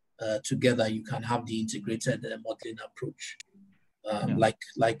together, you can have the integrated modeling approach, like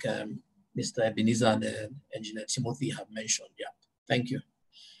Mr. Ebenezer and Engineer Timothy have mentioned. Yeah, thank you.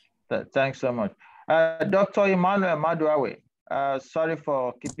 Thanks so much. Dr. Emmanuel Maduawe, sorry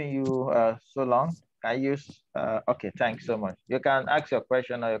for keeping you so long. Okay, thanks so much. You can ask your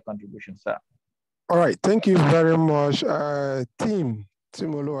question or your contribution, sir. All right, thank you very much. Team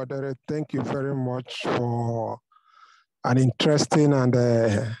Oluwadere, thank you very much for an interesting and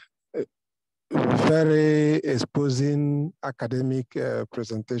very exposing academic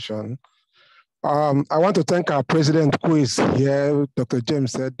presentation. I want to thank our president who is here, Dr.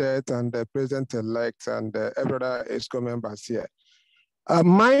 James Edet, and the president-elect, and every other ESCO members here.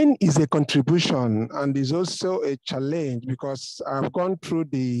 Mine is a contribution and is also a challenge, because I've gone through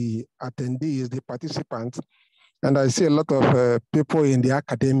the attendees, the participants, and I see a lot of people in the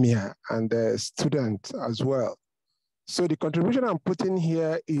academia and students as well. So the contribution I'm putting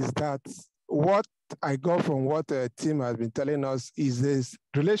here is that what I got from what the team has been telling us is this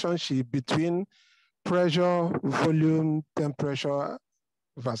relationship between pressure, volume, temperature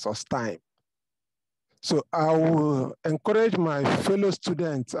versus time. So I will encourage my fellow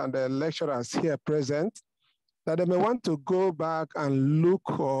students and the lecturers here present that they may want to go back and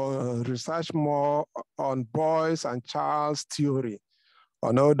look or research more on Boyce and Charles' theory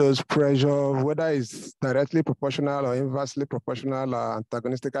on all those pressure, whether it's directly proportional or inversely proportional or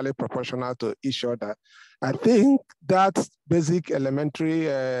antagonistically proportional to each other. I think that basic elementary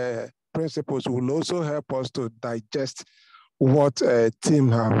principles will also help us to digest what a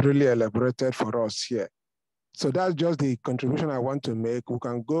team have really elaborated for us here. So that's just the contribution I want to make. We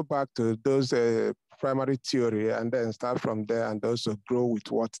can go back to those primary theory and then start from there and also grow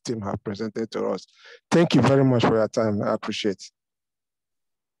with what team have presented to us. Thank you very much for your time. I appreciate it.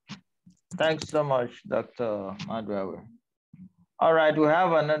 Thanks so much, Dr. Maduawe. All right, we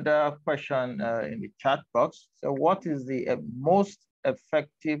have another question in the chat box. So what is the most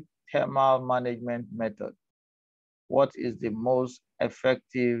effective thermal management method? What is the most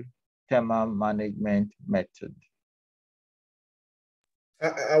effective thermal management method?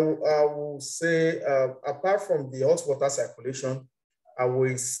 I will say, apart from the hot water circulation, I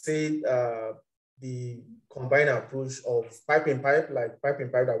will say the combined approach of pipe like pipe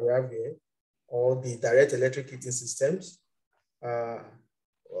that we have here, or the direct electric heating systems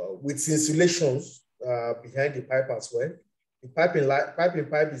with insulations behind the pipe as well. The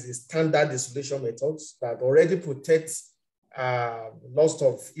pipe is a standard insulation method that already protects loss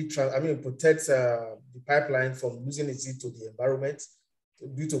of heat, protects the pipeline from losing its heat to the environment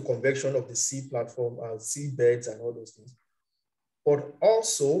due to convection of the sea platform, sea beds and all those things. But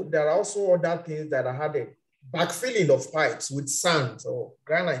also, there are also other things that are had a backfilling of pipes with sand or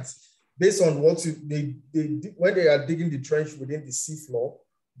granite based on what when they are digging the trench within the sea floor,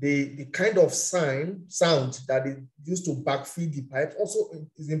 the kind of sound that is used to backfill the pipe also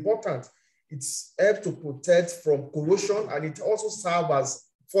is important. It's helped to protect from corrosion, and it also serves as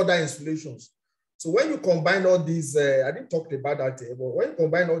further insulations. So when you combine all these, I didn't talk about that, but when you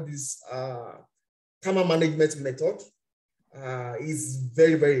combine all these thermal management method, is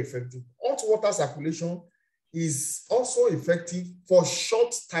very, very effective. Hot water circulation is also effective for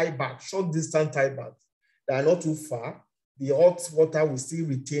short tieback, short distance tiebacks that are not too far. The hot water will still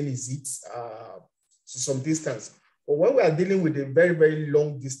retain its heat to some distance. But when we are dealing with a very, very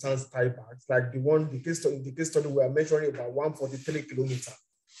long distance tiebacks, like the case study we are measuring about 143 kilometers,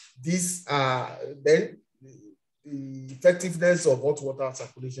 this then the effectiveness of hot water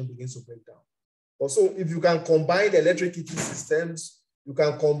circulation begins to break down. Also, if you can combine the electric heating systems, you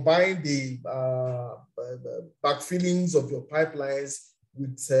can combine the backfillings of your pipelines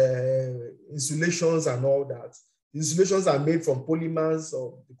with insulations and all that. The insulations are made from polymers,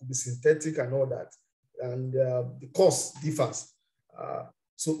 or it could be synthetic and all that. And the cost differs.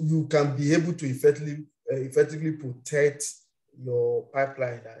 So you can be able to effectively protect your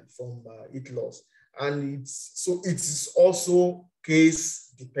pipeline from heat loss. And it is also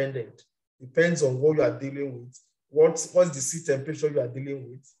case dependent. Depends on what you are dealing with. What's the sea temperature you are dealing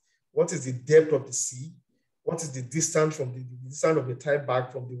with? What is the depth of the sea? What is the distance from the distance of the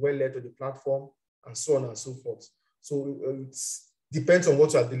tieback from the wellhead to the platform, and so on and so forth. So it depends on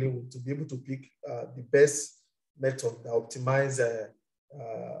what you are dealing with to be able to pick the best method that optimizes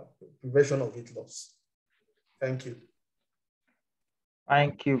prevention of heat loss. Thank you.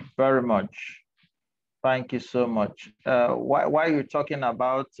 Thank you very much. Thank you so much. While you're talking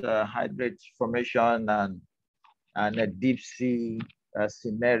about hydrate formation and deep sea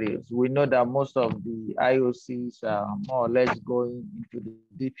scenarios, we know that most of the IOCs are more or less going into the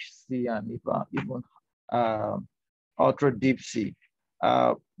deep sea and even ultra deep sea.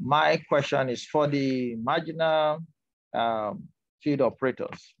 My question is for the marginal field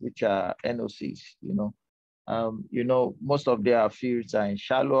operators, which are NOCs. Most of their fields are in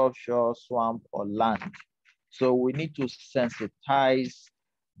shallow offshore, swamp, or land. So we need to sensitize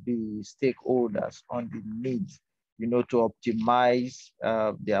the stakeholders on the needs, to optimize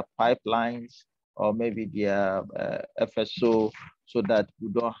their pipelines or maybe their FSO, so that we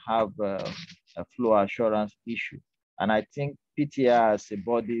don't have a flow assurance issue. And I think PTR as a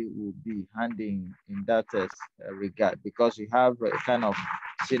body will be handing in that regard, because we have a kind of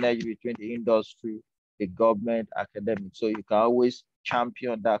synergy between the industry, the government, academics. So you can always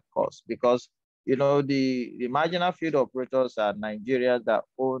champion that cause, because the marginal field operators are Nigerians that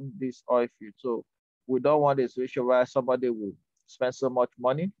own this oil field. So we don't want a situation where somebody will spend so much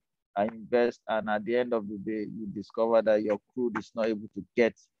money and invest, and at the end of the day, you discover that your crude is not able to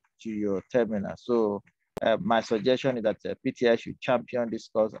get to your terminal. So my suggestion is that PTI should champion this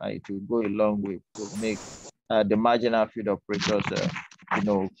cause, and it will go a long way to make the marginal field operators,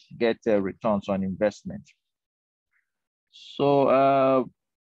 get returns on investment. So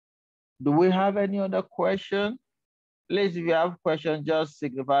do we have any other question? Please, if you have questions, just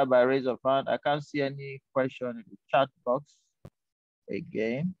signify by raise of hand. I can't see any question in the chat box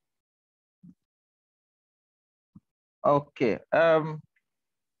again. Okay.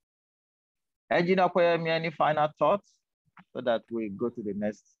 Engineer Koyemi, any final thoughts so that we go to the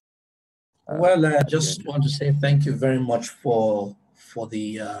next? Well, I just want to say thank you very much for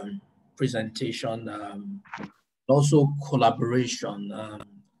the presentation. Also collaboration.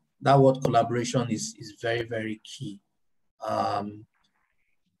 That word collaboration is very, very key.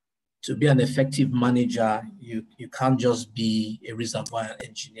 To be an effective manager, you can't just be a reservoir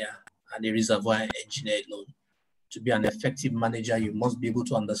engineer and a reservoir engineer alone. To be an effective manager, you must be able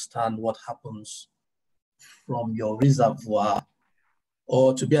to understand what happens from your reservoir.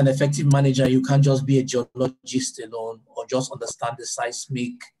 Or to be an effective manager, you can't just be a geologist alone, or just understand the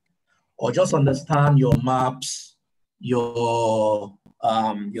seismic, or just understand your maps, your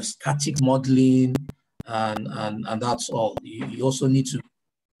static modeling, and that's all. You also need to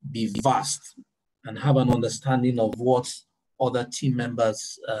be vast and have an understanding of what other team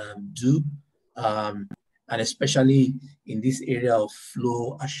members do, and especially in this area of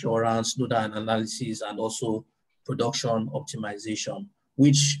flow assurance, nodal analysis, and also production optimization,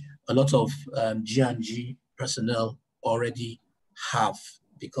 which a lot of G&G personnel already have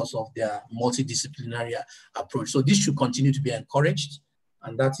because of their multidisciplinary approach. So this should continue to be encouraged,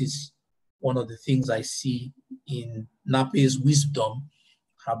 and that is one of the things I see in NAPE's wisdom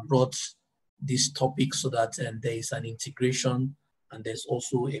have brought this topic, so that there is an integration and there's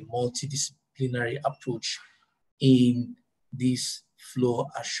also a multidisciplinary approach in these flow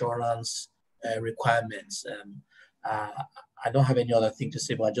assurance requirements. I don't have any other thing to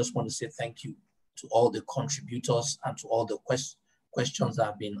say, but I just want to say thank you to all the contributors and to all the questions that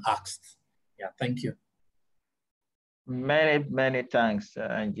have been asked. Yeah, thank you. Many thanks,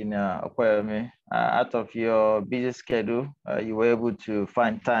 Engineer Okoyemi. Out of your busy schedule, you were able to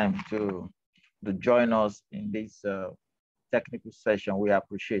find time to join us in this technical session. We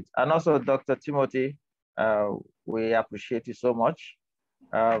appreciate. And also, Dr. Timothy, we appreciate you so much.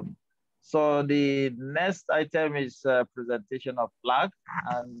 So the next item is presentation of flag,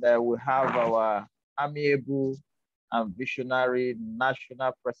 and we have our amiable and visionary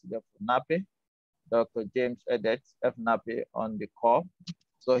national president of NAPE, Dr. James Edet, FNAPE, on the call.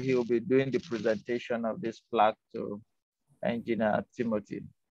 So he will be doing the presentation of this flag to Engineer Timothy.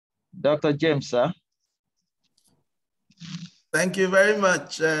 Dr. James, sir. Thank you very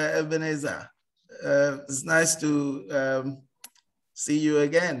much, Ebenezer. It's nice to see you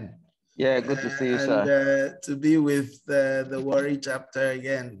again. Yeah, good to see you, and, sir. To be with the Warri chapter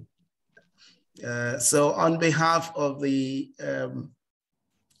again. So on behalf of the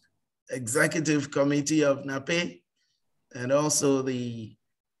Executive Committee of NAPE and also the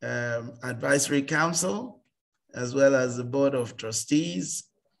Advisory Council, as well as the Board of Trustees,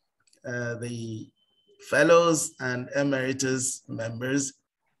 the fellows and emeritus members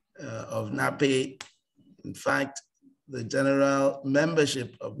of NAPE, in fact, the general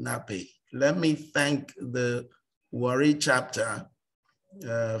membership of NAPE. Let me thank the Warri chapter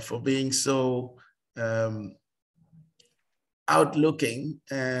for being so outlooking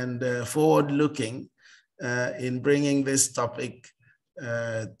and forward-looking in bringing this topic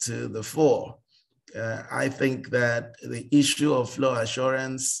to the fore. I think that the issue of flow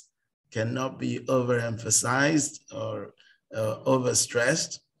assurance cannot be overemphasized or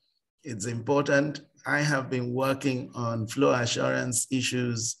overstressed. It's important. I have been working on flow assurance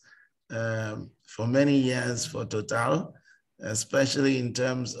issues for many years for Total, especially in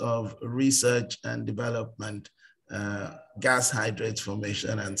terms of research and development, gas hydrates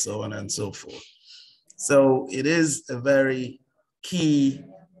formation, and so on and so forth. So it is a very key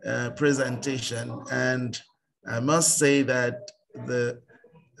presentation, and I must say that the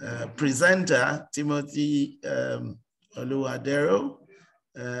presenter, Timothy Oluwadero,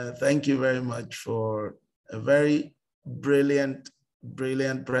 thank you very much for a very brilliant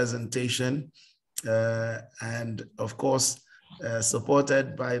presentation, and of course,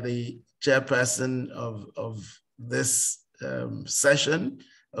 supported by the chairperson of this session,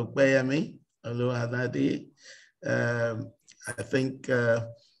 Okoyemi Oluwadade. I think,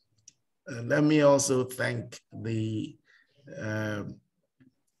 let me also thank the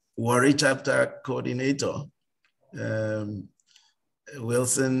Warri chapter coordinator,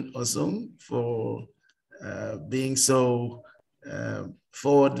 Wilson Osung, for being so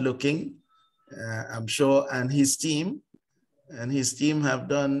forward-looking, I'm sure, and his team have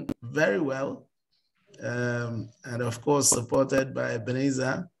done very well, and of course supported by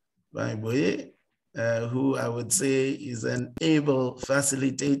Ebenezer Baiboye, who I would say is an able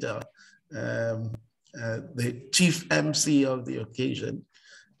facilitator, the chief MC of the occasion.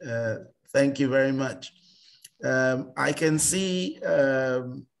 Thank you very much. I can see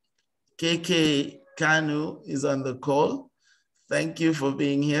KK Kanu is on the call. Thank you for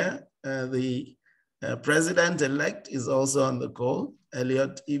being here. The president-elect is also on the call,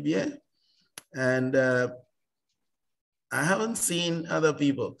 Elliot Ibie. And I haven't seen other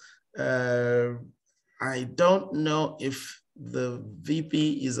people. I don't know if the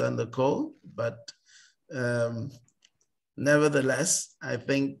VP is on the call, but nevertheless, I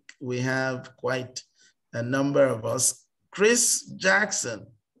think we have quite a number of us. Chris Jackson,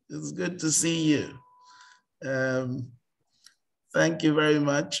 it's good to see you. Thank you very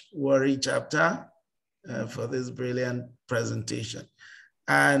much, Warri chapter, for this brilliant presentation.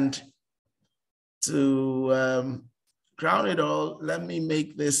 And to crown it all, let me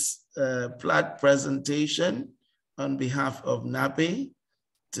make this plaque presentation on behalf of NAPE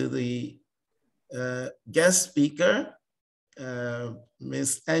to the guest speaker,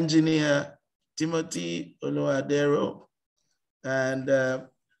 Ms. Engineer Timothy Oluwadero. And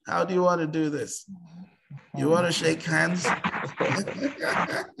how do you want to do this? You want to shake hands?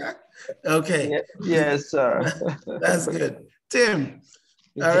 Okay. Yes, sir. That's good. Tim,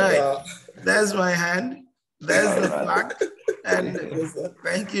 all right. There's my hand. There's the plaque. And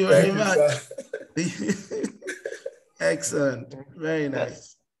thank you very much. Excellent. Very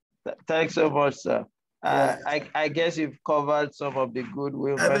nice. Thanks so much, sir. I guess you've covered some of the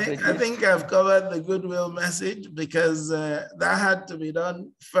goodwill messages. I think I've covered the goodwill message because that had to be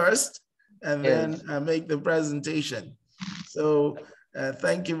done first, and then I make the presentation. So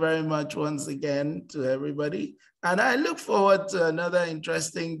thank you very much once again to everybody. And I look forward to another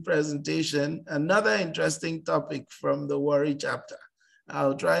interesting presentation, another interesting topic from the Warri chapter.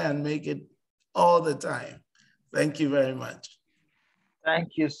 I'll try and make it all the time. Thank you very much.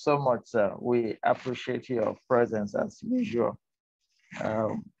 Thank you so much, sir. We appreciate your presence as usual.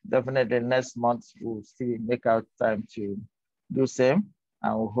 Definitely next month, we'll still make out time to do same,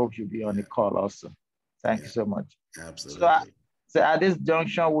 and we hope you'll be on the call also. Thank you so much. Absolutely. So at this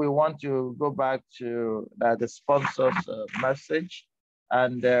junction, we want to go back to the sponsor's message,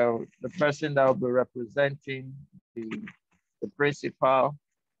 and the person that will be representing the principal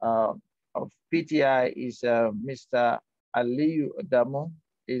of PTI is Mr. Aliyu Adamu,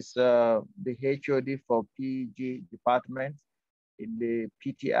 is the HOD for PG department in the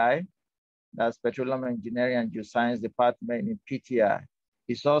PTI, that's Petroleum Engineering and Geoscience Department in PTI.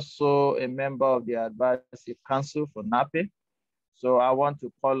 He's also a member of the Advisory Council for NAPE. So I want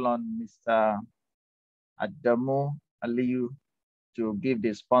to call on Mr. Adamu Aliyu to give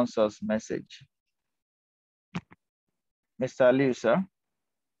the sponsor's message. Mr. Aliyu, sir.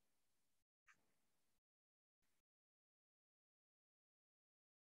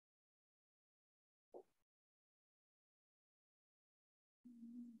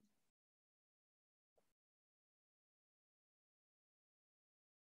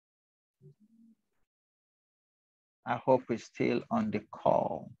 I hope he's still on the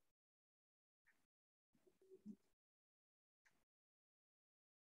call.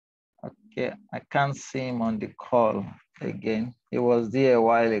 Okay, I can't see him on the call again. He was there a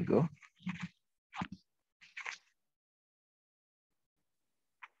while ago.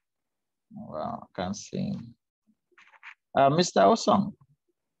 Well, I can't see him. Mr. Osong.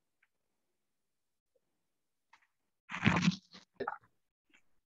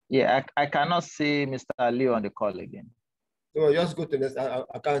 Yeah, I cannot see Mr. Ali on the call again. No, just go to this.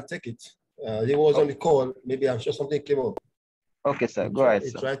 I can't take it. He was on the call. Maybe I'm sure something came up. Okay, sir. Go ahead, He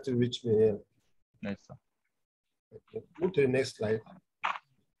sir. tried to reach me here. Yes, sir. Okay. Move to the next slide.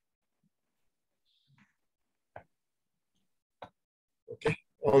 Okay.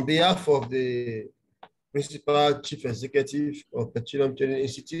 On behalf of the Principal Chief Executive of Petroleum Training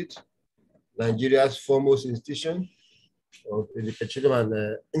Institute, Nigeria's foremost institution of the petroleum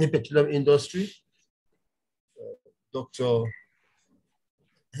and in the petroleum industry, Dr.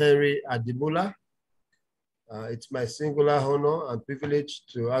 Henry Adimula. It's my singular honor and privilege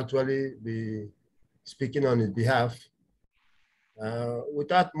to actually be speaking on his behalf.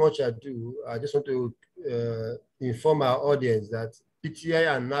 Without much ado, I just want to inform our audience that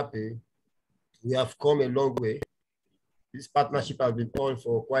PTI and NAPE, we have come a long way. This partnership has been on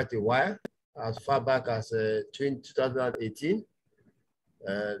for quite a while, as far back as 2018.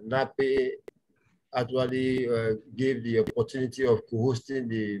 NAPE actually gave the opportunity of co-hosting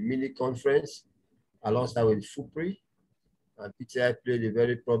the mini conference alongside with FUPRI, and PTI played a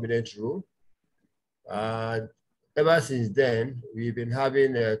very prominent role. Ever since then, we've been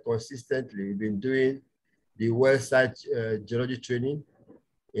having consistently, we've been doing the well site geology training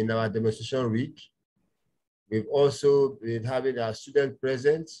in our demonstration week. We've also been having our student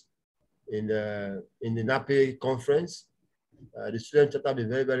presence in the NAPE conference. The students have been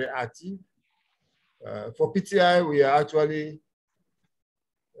very, very active. For PTI, we are actually,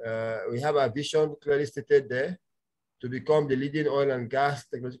 we have a vision clearly stated there to become the leading oil and gas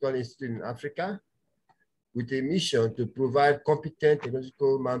technological institute in Africa, with a mission to provide competent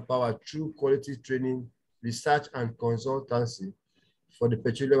technological manpower through quality training, research, and consultancy for the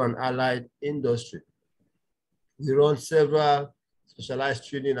petroleum and allied industry. We run several specialized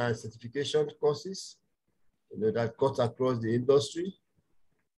training and certification courses that cut across the industry.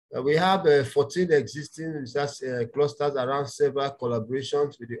 We have 14 existing research clusters around several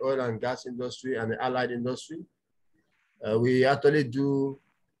collaborations with the oil and gas industry and the allied industry. We actually do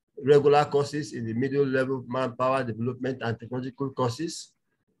regular courses in the middle level manpower development and technological courses.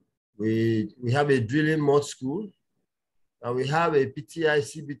 We have a drilling mod school, and we have a PTI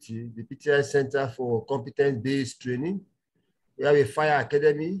CBT, the PTI Center for Competence-Based Training. We have a fire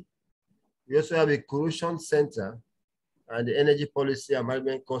academy. We also have a corrosion center and the energy policy and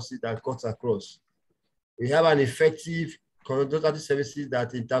management courses that cuts across. We have an effective consultative services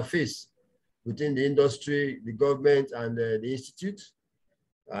that interface within the industry, the government, and the institute.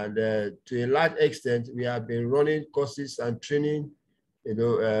 And to a large extent, we have been running courses and training,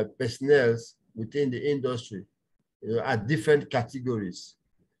 personnel within the industry, at different categories.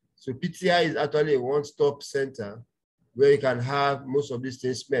 So PTI is actually a one-stop center where you can have most of these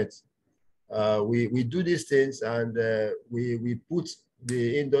things met. We do these things, and we put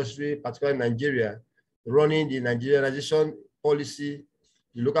the industry, particularly Nigeria, running the Nigerianization policy,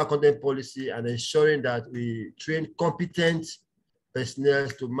 the local content policy, and ensuring that we train competent personnel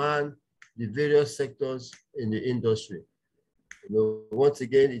to man the various sectors in the industry. Once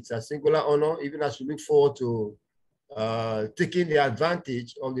again, it's a singular honor, even as we look forward to taking the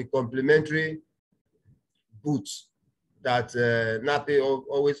advantage of the complementary booths that NAPE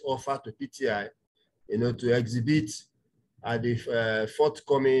always offer to PTI, to exhibit at the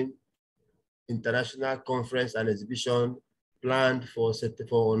forthcoming international conference and exhibition planned for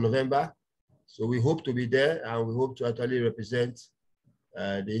November. So we hope to be there, and we hope to actually represent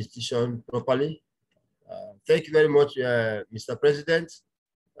the institution properly. Thank you very much, Mr. President,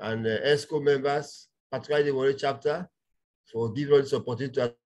 and ESCO members, particularly the Warri chapter, for giving us this opportunity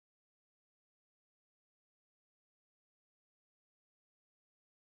to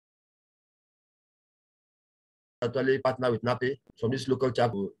actually partner with NAPE from this local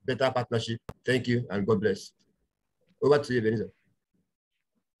chapter, better partnership. Thank you, and God bless. Over to you, Benito.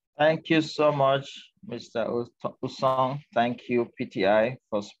 Thank you so much, Mr. Usong. Thank you, PTI,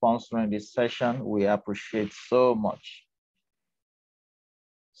 for sponsoring this session. We appreciate so much.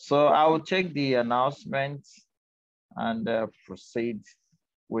 So I will take the announcements and proceed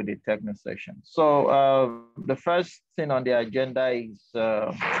with the technical section. So the first thing on the agenda is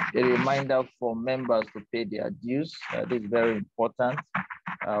a reminder for members to pay their dues. This is very important.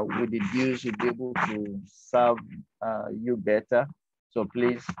 With the dues, you'll be able to serve you better. So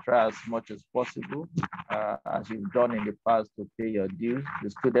please try as much as possible, as you've done in the past, to pay your dues. The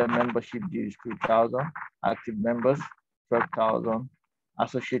student membership due is 2,000, active members, 12,000,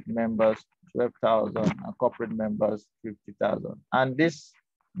 associate members, 12,000, and corporate members, 50,000. And this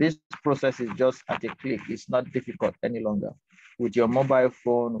process is just at a click. It's not difficult any longer. With your mobile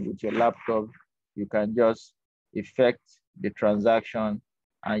phone, with your laptop, you can just effect the transaction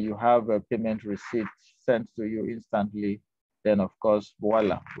and you have a payment receipt sent to you instantly. Then of course,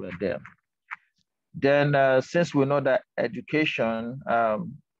 voila, we're there. Then since we know that education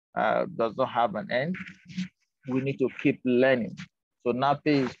does not have an end, we need to keep learning. So NAPE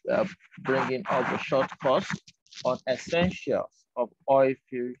is bringing up a short course on essentials of oil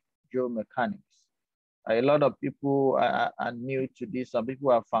field geomechanics. A lot of people are new to this. Some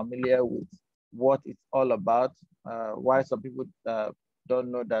people are familiar with what it's all about. Why some people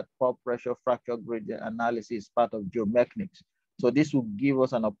don't know that pore pressure fracture gradient analysis is part of geomechanics. So this will give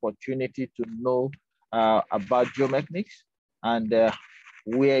us an opportunity to know about geomechanics and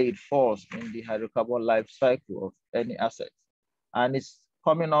where it falls in the hydrocarbon life cycle of any asset. And it's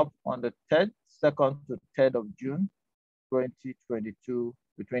coming up on the 2nd to 3rd of June, 2022,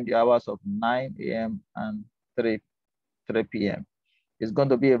 between the hours of 9 a.m. and 3 p.m. It's going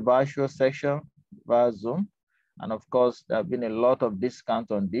to be a virtual session via Zoom. And of course, there have been a lot of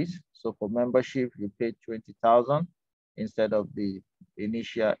discount on this. So for membership, you pay 20,000 instead of the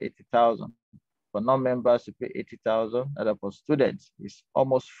initial 80,000. For non-members, you pay 80,000. And for students, it's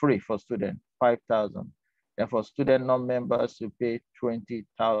almost free for students, 5,000. And for student non-members, you pay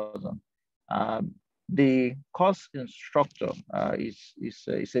 20,000. The course instructor is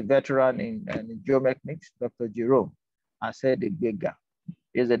a veteran in geomechanics, Dr. Jerome Asedegbega.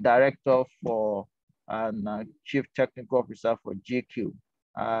 He's a director for and chief technical officer for GQ.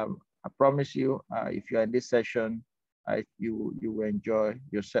 I promise you, if you're in this session, you will enjoy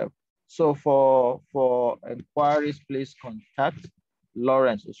yourself. So for inquiries, please contact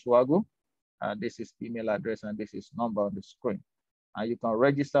Lawrence Oswago. This is email address and this is number on the screen. You can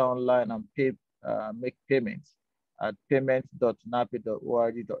register online and pay, make payments at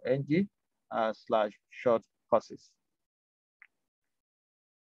payment.nape.org.ng/short courses.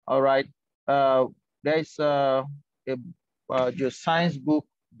 All right, there's a geoscience book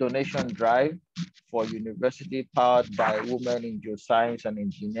donation drive for university powered by women in geoscience and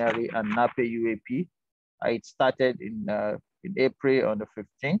engineering and NAPE UAP. It started in April on the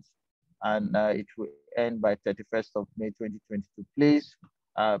 15th, and it will end by 31st of May 2022. Please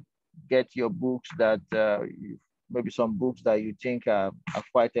get your books that maybe some books that you think are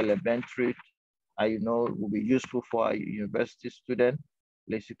quite elementary, will be useful for a university student.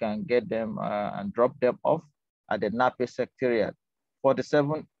 Please, you can get them and drop them off at the NAPE Secretariat,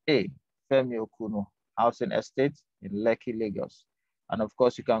 47A, Femi Okuno Housing Estate in Lekki, Lagos. And of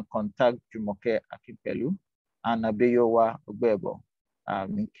course, you can contact Jumoke Akimpelu and Abeyowa Ogbebo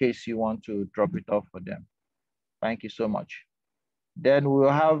in case you want to drop it off for them. Thank you so much. Then we'll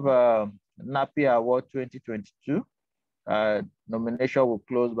have NAPE Award 2022. Nomination will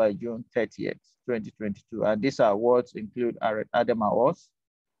close by June 30th, 2022. And these awards include Adam Awards,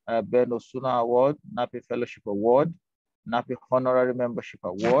 Ben Osuna Award, NAPE Fellowship Award, NAPE Honorary Membership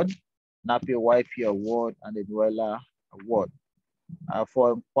Award, NAPE YP Award, and the Dweller Award.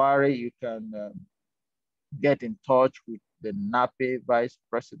 For inquiry, you can get in touch with the NAPE Vice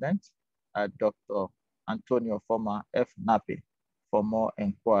President, Dr. Antonio Former F. NAPE. for more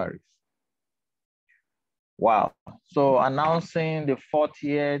inquiries. Wow. So announcing the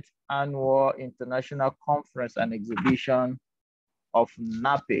 40th Annual International Conference and Exhibition of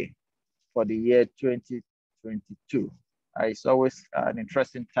NAPE for the year 2022. It's always an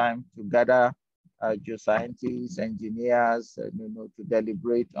interesting time to gather geoscientists, engineers, to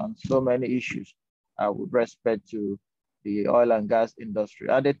deliberate on so many issues with respect to the oil and gas industry.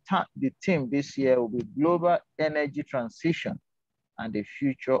 The theme this year will be Global Energy Transition and the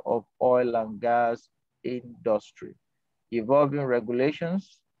Future of Oil and Gas Industry, Evolving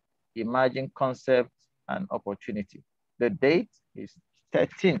Regulations, Emerging Concepts and Opportunity. The date is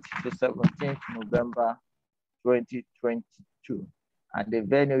 13th to 17th November 2022. And the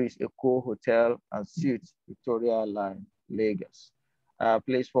venue is Eco Hotel and Suites, Victoria Line, Lagos.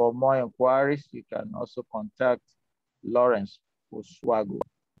 Please, for more inquiries, you can also contact Lawrence Oswago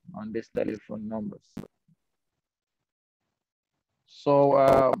on these telephone numbers.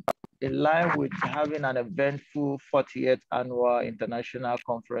 So in line with having an eventful 40th Annual International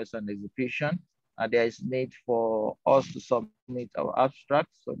Conference and Exhibition, there is need for us to submit our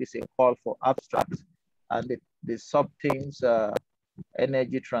abstracts. So this is a call for abstracts. And the sub-themes,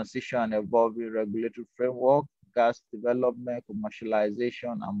 energy transition and evolving regulatory framework, gas development,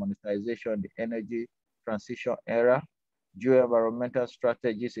 commercialization, and monetization in the energy transition era, geoenvironmental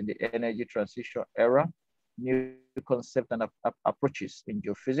strategies in the energy transition era, new concepts and approaches in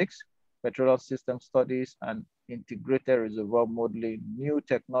geophysics, petroleum system studies, and integrated reservoir modeling, new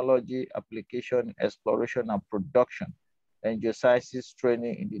technology application, exploration and production, and geosciences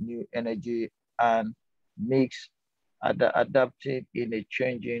training in the new energy and mix adapting in a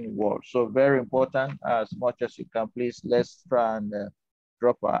changing world. So very important. As much as you can, please, let's try and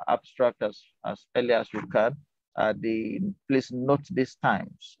drop our abstract as early as we can. Please note these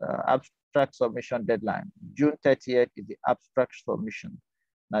times. Abstract submission deadline. June 30th is the abstract submission.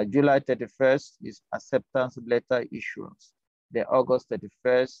 Now, July 31st is acceptance letter issuance. Then August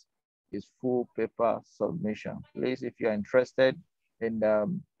 31st is full paper submission. Please, if you're interested in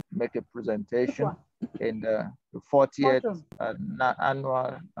make a presentation in the 40th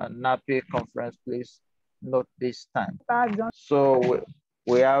annual NAPE conference, please note this time. So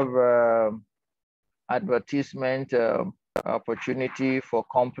we have advertisement opportunity for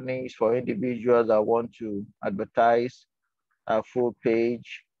companies, for individuals that want to advertise a full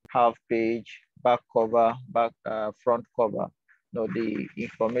page, half page, back cover, front cover. The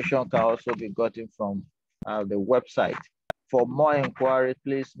information can also be gotten from the website. For more inquiry,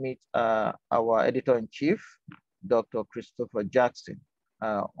 please meet our editor-in-chief, Dr. Christopher Jackson,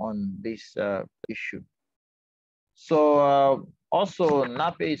 on this issue. So also,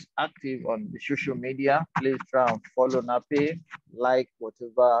 NAPE is active on the social media. Please try and follow NAPE, like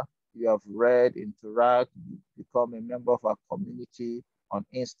whatever you have read, interact, become a member of our community on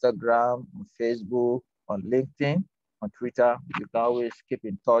Instagram, on Facebook, on LinkedIn, on Twitter. You can always keep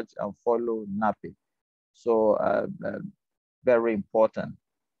in touch and follow NAPE. So very important.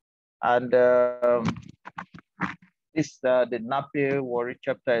 And this is the NAPE Warri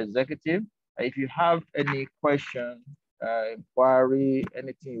chapter executive. If you have any question, inquiry,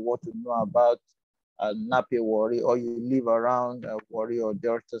 anything you want to know about NAPE Warri, or you live around Warri or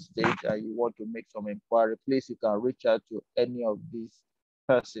Delta State and you want to make some inquiry, please, you can reach out to any of these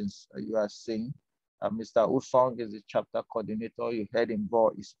persons you are seeing. Mr. Usong is the chapter coordinator. You heard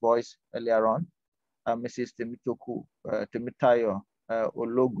his voice earlier on. Mrs. Temitayo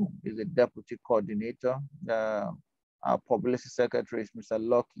Ologun is the deputy coordinator. Our publicity secretary is Mr.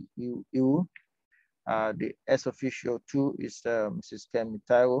 Lucky Iwu. The S-official 2 is Mrs.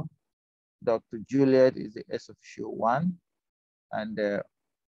 Temitayo. Dr. Juliet is the S-official 1. And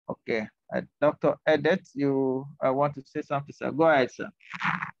okay, Dr. Edet, you want to say something, sir? Go ahead, sir.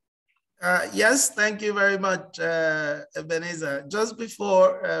 Yes, thank you very much, Ebenezer. Just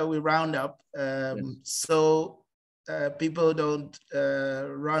before we round up, yes, so people don't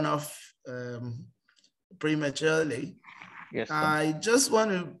run off prematurely, yes, sir. I just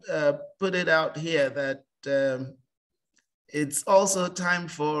want to put it out here that it's also time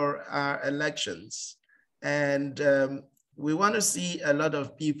for our elections. And we want to see a lot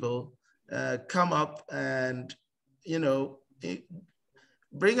of people come up and,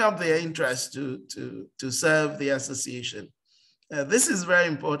 bring up their interest to serve the association. This is very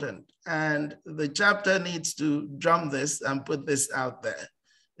important. And the chapter needs to drum this and put this out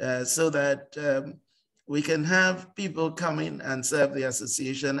there so that we can have people come in and serve the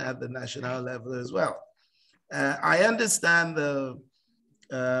association at the national level as well. I understand the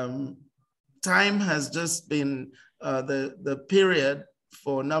time has just been, the period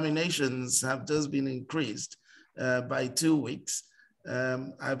for nominations have just been increased by 2 weeks.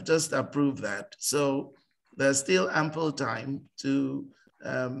 I've just approved that. So there's still ample time to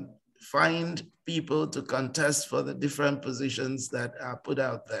find people to contest for the different positions that are put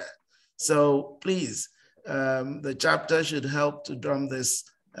out there. So please, the chapter should help to drum this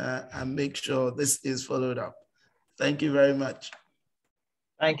and make sure this is followed up. Thank you very much.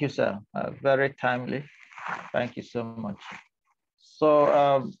 Thank you, sir. Very timely. Thank you so much.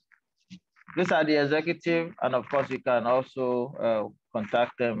 So these are the executive, and of course, you can also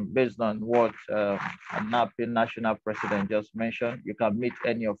contact them based on what NAPE National President just mentioned. You can meet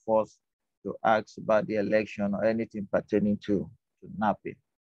any of us to ask about the election or anything pertaining to NAPE.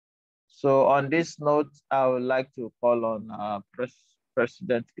 So on this note, I would like to call on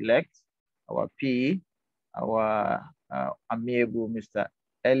President-elect, our PE, our amiable Mr.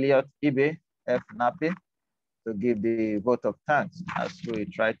 Elliot Ibe, F. NAPE, to give the vote of thanks as we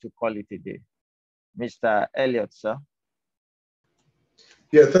try to call it a day. Mr. Elliot, sir.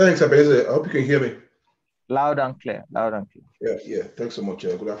 Yeah, thanks, Abeze. I hope you can hear me. Loud and clear, loud and clear. Yeah, thanks so much.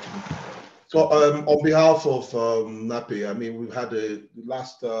 Good afternoon. So on behalf of NAPE, I mean, we've had the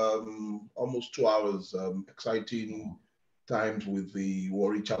last almost 2 hours exciting times with the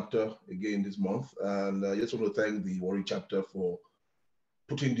Warri chapter again this month. And I just want to thank the Warri chapter for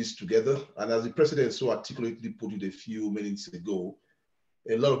putting this together. And as the president so articulately put it a few minutes ago,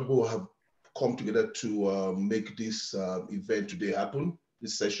 a lot of people have come together to make this event today happen,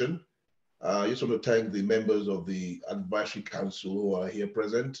 this session. I just want to thank the members of the Advisory Council who are here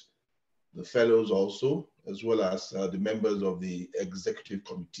present, the fellows also, as well as the members of the Executive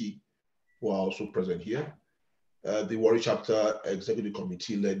Committee who are also present here. The Warri Chapter Executive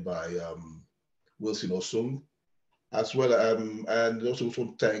Committee led by Wilson Osung, as well, and also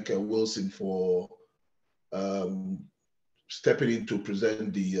want to thank Wilson for stepping in to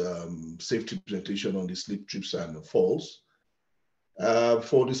present the safety presentation on the slip, trips, and falls.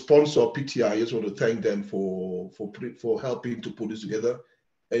 For the sponsor, PTI, I just want to thank them for helping to put this together,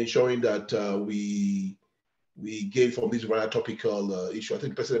 ensuring that we gain from this very topical issue. I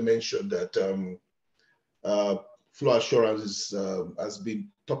think the President mentioned that flow assurance has been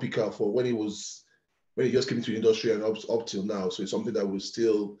topical for when he just came into the industry and up till now. So it's something that we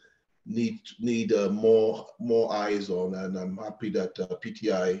still need more eyes on, and I'm happy that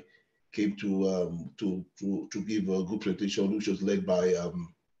PTI came to give a good presentation, which was led by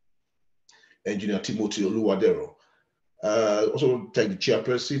Engineer Timothy Oluwadero. Also thank the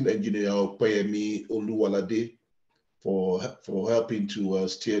chairperson, Engineer Opeyemi Oluwalade, for helping to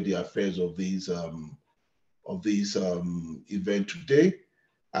steer the affairs of these event today,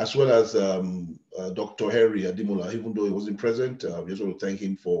 as well as Dr. Harry Adimola, even though he wasn't present. We just want to thank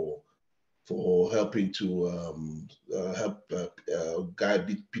him for helping to guide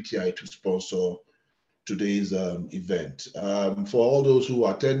PTI to sponsor today's event. For all those who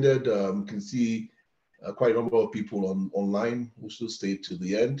attended, you can see quite a number of people online who still stayed to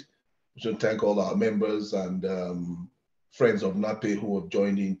the end. We should thank all our members and friends of NAPE who have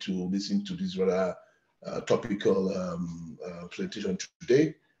joined in to listen to this rather topical presentation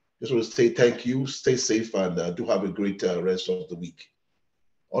today. Just want to say thank you, stay safe, and do have a great rest of the week.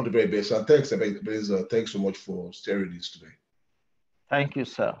 All the very best, and thanks, thanks so much for steering this today. Thank you,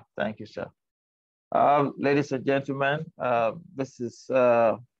 sir. Thank you, sir. Ladies and gentlemen, this is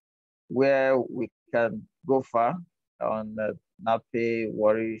where we can go far on NAPE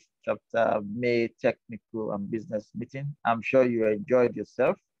Warri Chapter May Technical and Business Meeting. I'm sure you enjoyed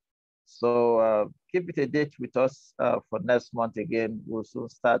yourself. So keep it a date with us for next month again. We'll soon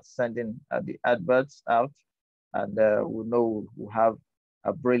start sending the adverts out, and we know we'll have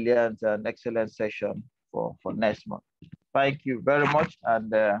a brilliant and excellent session for next month. Thank you very much,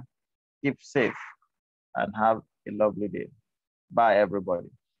 and keep safe and have a lovely day. Bye, everybody.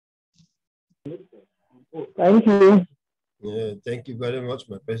 Thank you. Yeah, thank you very much,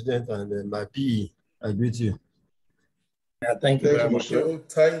 my president, and my PE. I greet you. Yeah, thank you very much.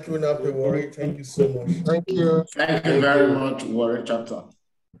 Thank you, NAPE Warri. Thank you so much. Thank you. Thank you very much, Warri Chapter.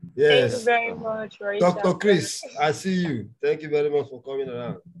 Yes. Thank you very much, Warri Dr. Chapter. Chris, I see you. Thank you very much for coming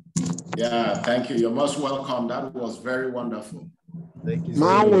around. Yeah, thank you. You're most welcome. That was very wonderful. Thank you.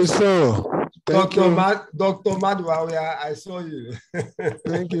 Dr. Madwa, I saw you.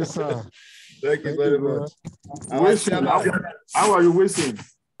 Thank you, sir. Thank you very much. How are you wishing?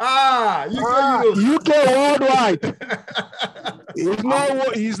 UK worldwide. It's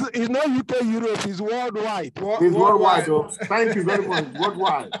not UK Europe, it's worldwide. It's worldwide. Thank you very much.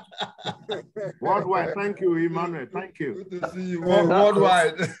 Worldwide. Worldwide. Thank you, Emmanuel. Thank you. Good to see you.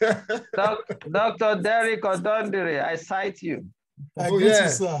 Worldwide. Dr. Derek Odondere, I cite you. You,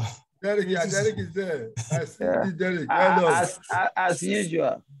 sir. Derek, yeah, Derek is there. I see you, Derek. Well done. As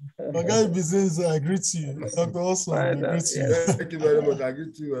usual. Okay, business, I greet you. Dr. Awesome, I greet you. Yes. Thank you very much. I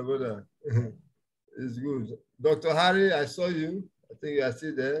greet you, my brother. It's good. Dr. Harry, I saw you. I think you are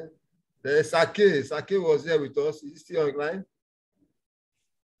still there. There's Sake. Sake was here with us. Is he still online?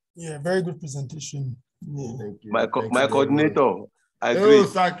 Yeah, very good presentation. Yeah. Thank you. My coordinator. I agree. Oh,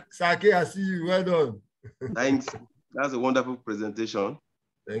 Sake, I see you. Well done. Thanks. That's a wonderful presentation.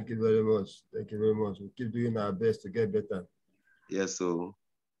 Thank you very much. Thank you very much. We'll keep doing our best to get better. Yes, so.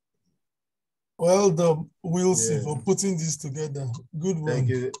 Well done, Wilson, for putting this together. Good one.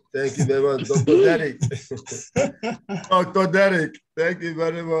 Thank you very much, Dr. Derek. Dr. Derek, thank you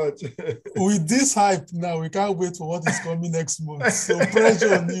very much. With this hype now, we can't wait for what is coming next month. So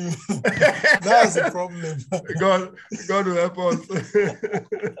pressure on you. That's a problem. God will help us.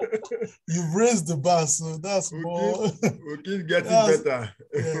 You've raised the bar, so that's more. We'll keep getting better.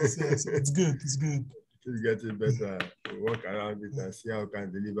 Yes, it's good. It's good. Keep getting better. We'll work around it and see how we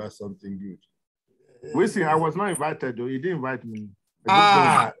can deliver something good. We see, I was not invited though. He didn't invite me.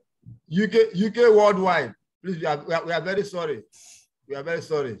 UK worldwide. Please, we are very sorry. We are very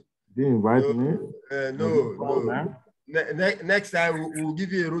sorry. Didn't invite me? No. Next time we'll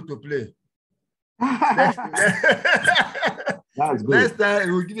give you a role to play. That's good. Next time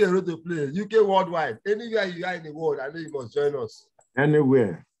we'll give you a role to play. UK worldwide. Anywhere you are in the world, I know you must join us.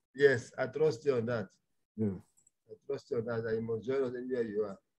 Anywhere. Yes, I trust you on that. Yeah. I trust you on that. You must join us anywhere you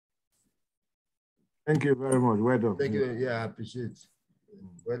are. Thank you very much. Well done. Thank you. Yeah, I appreciate it.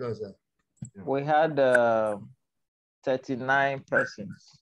 Well done, sir. We had 39 persons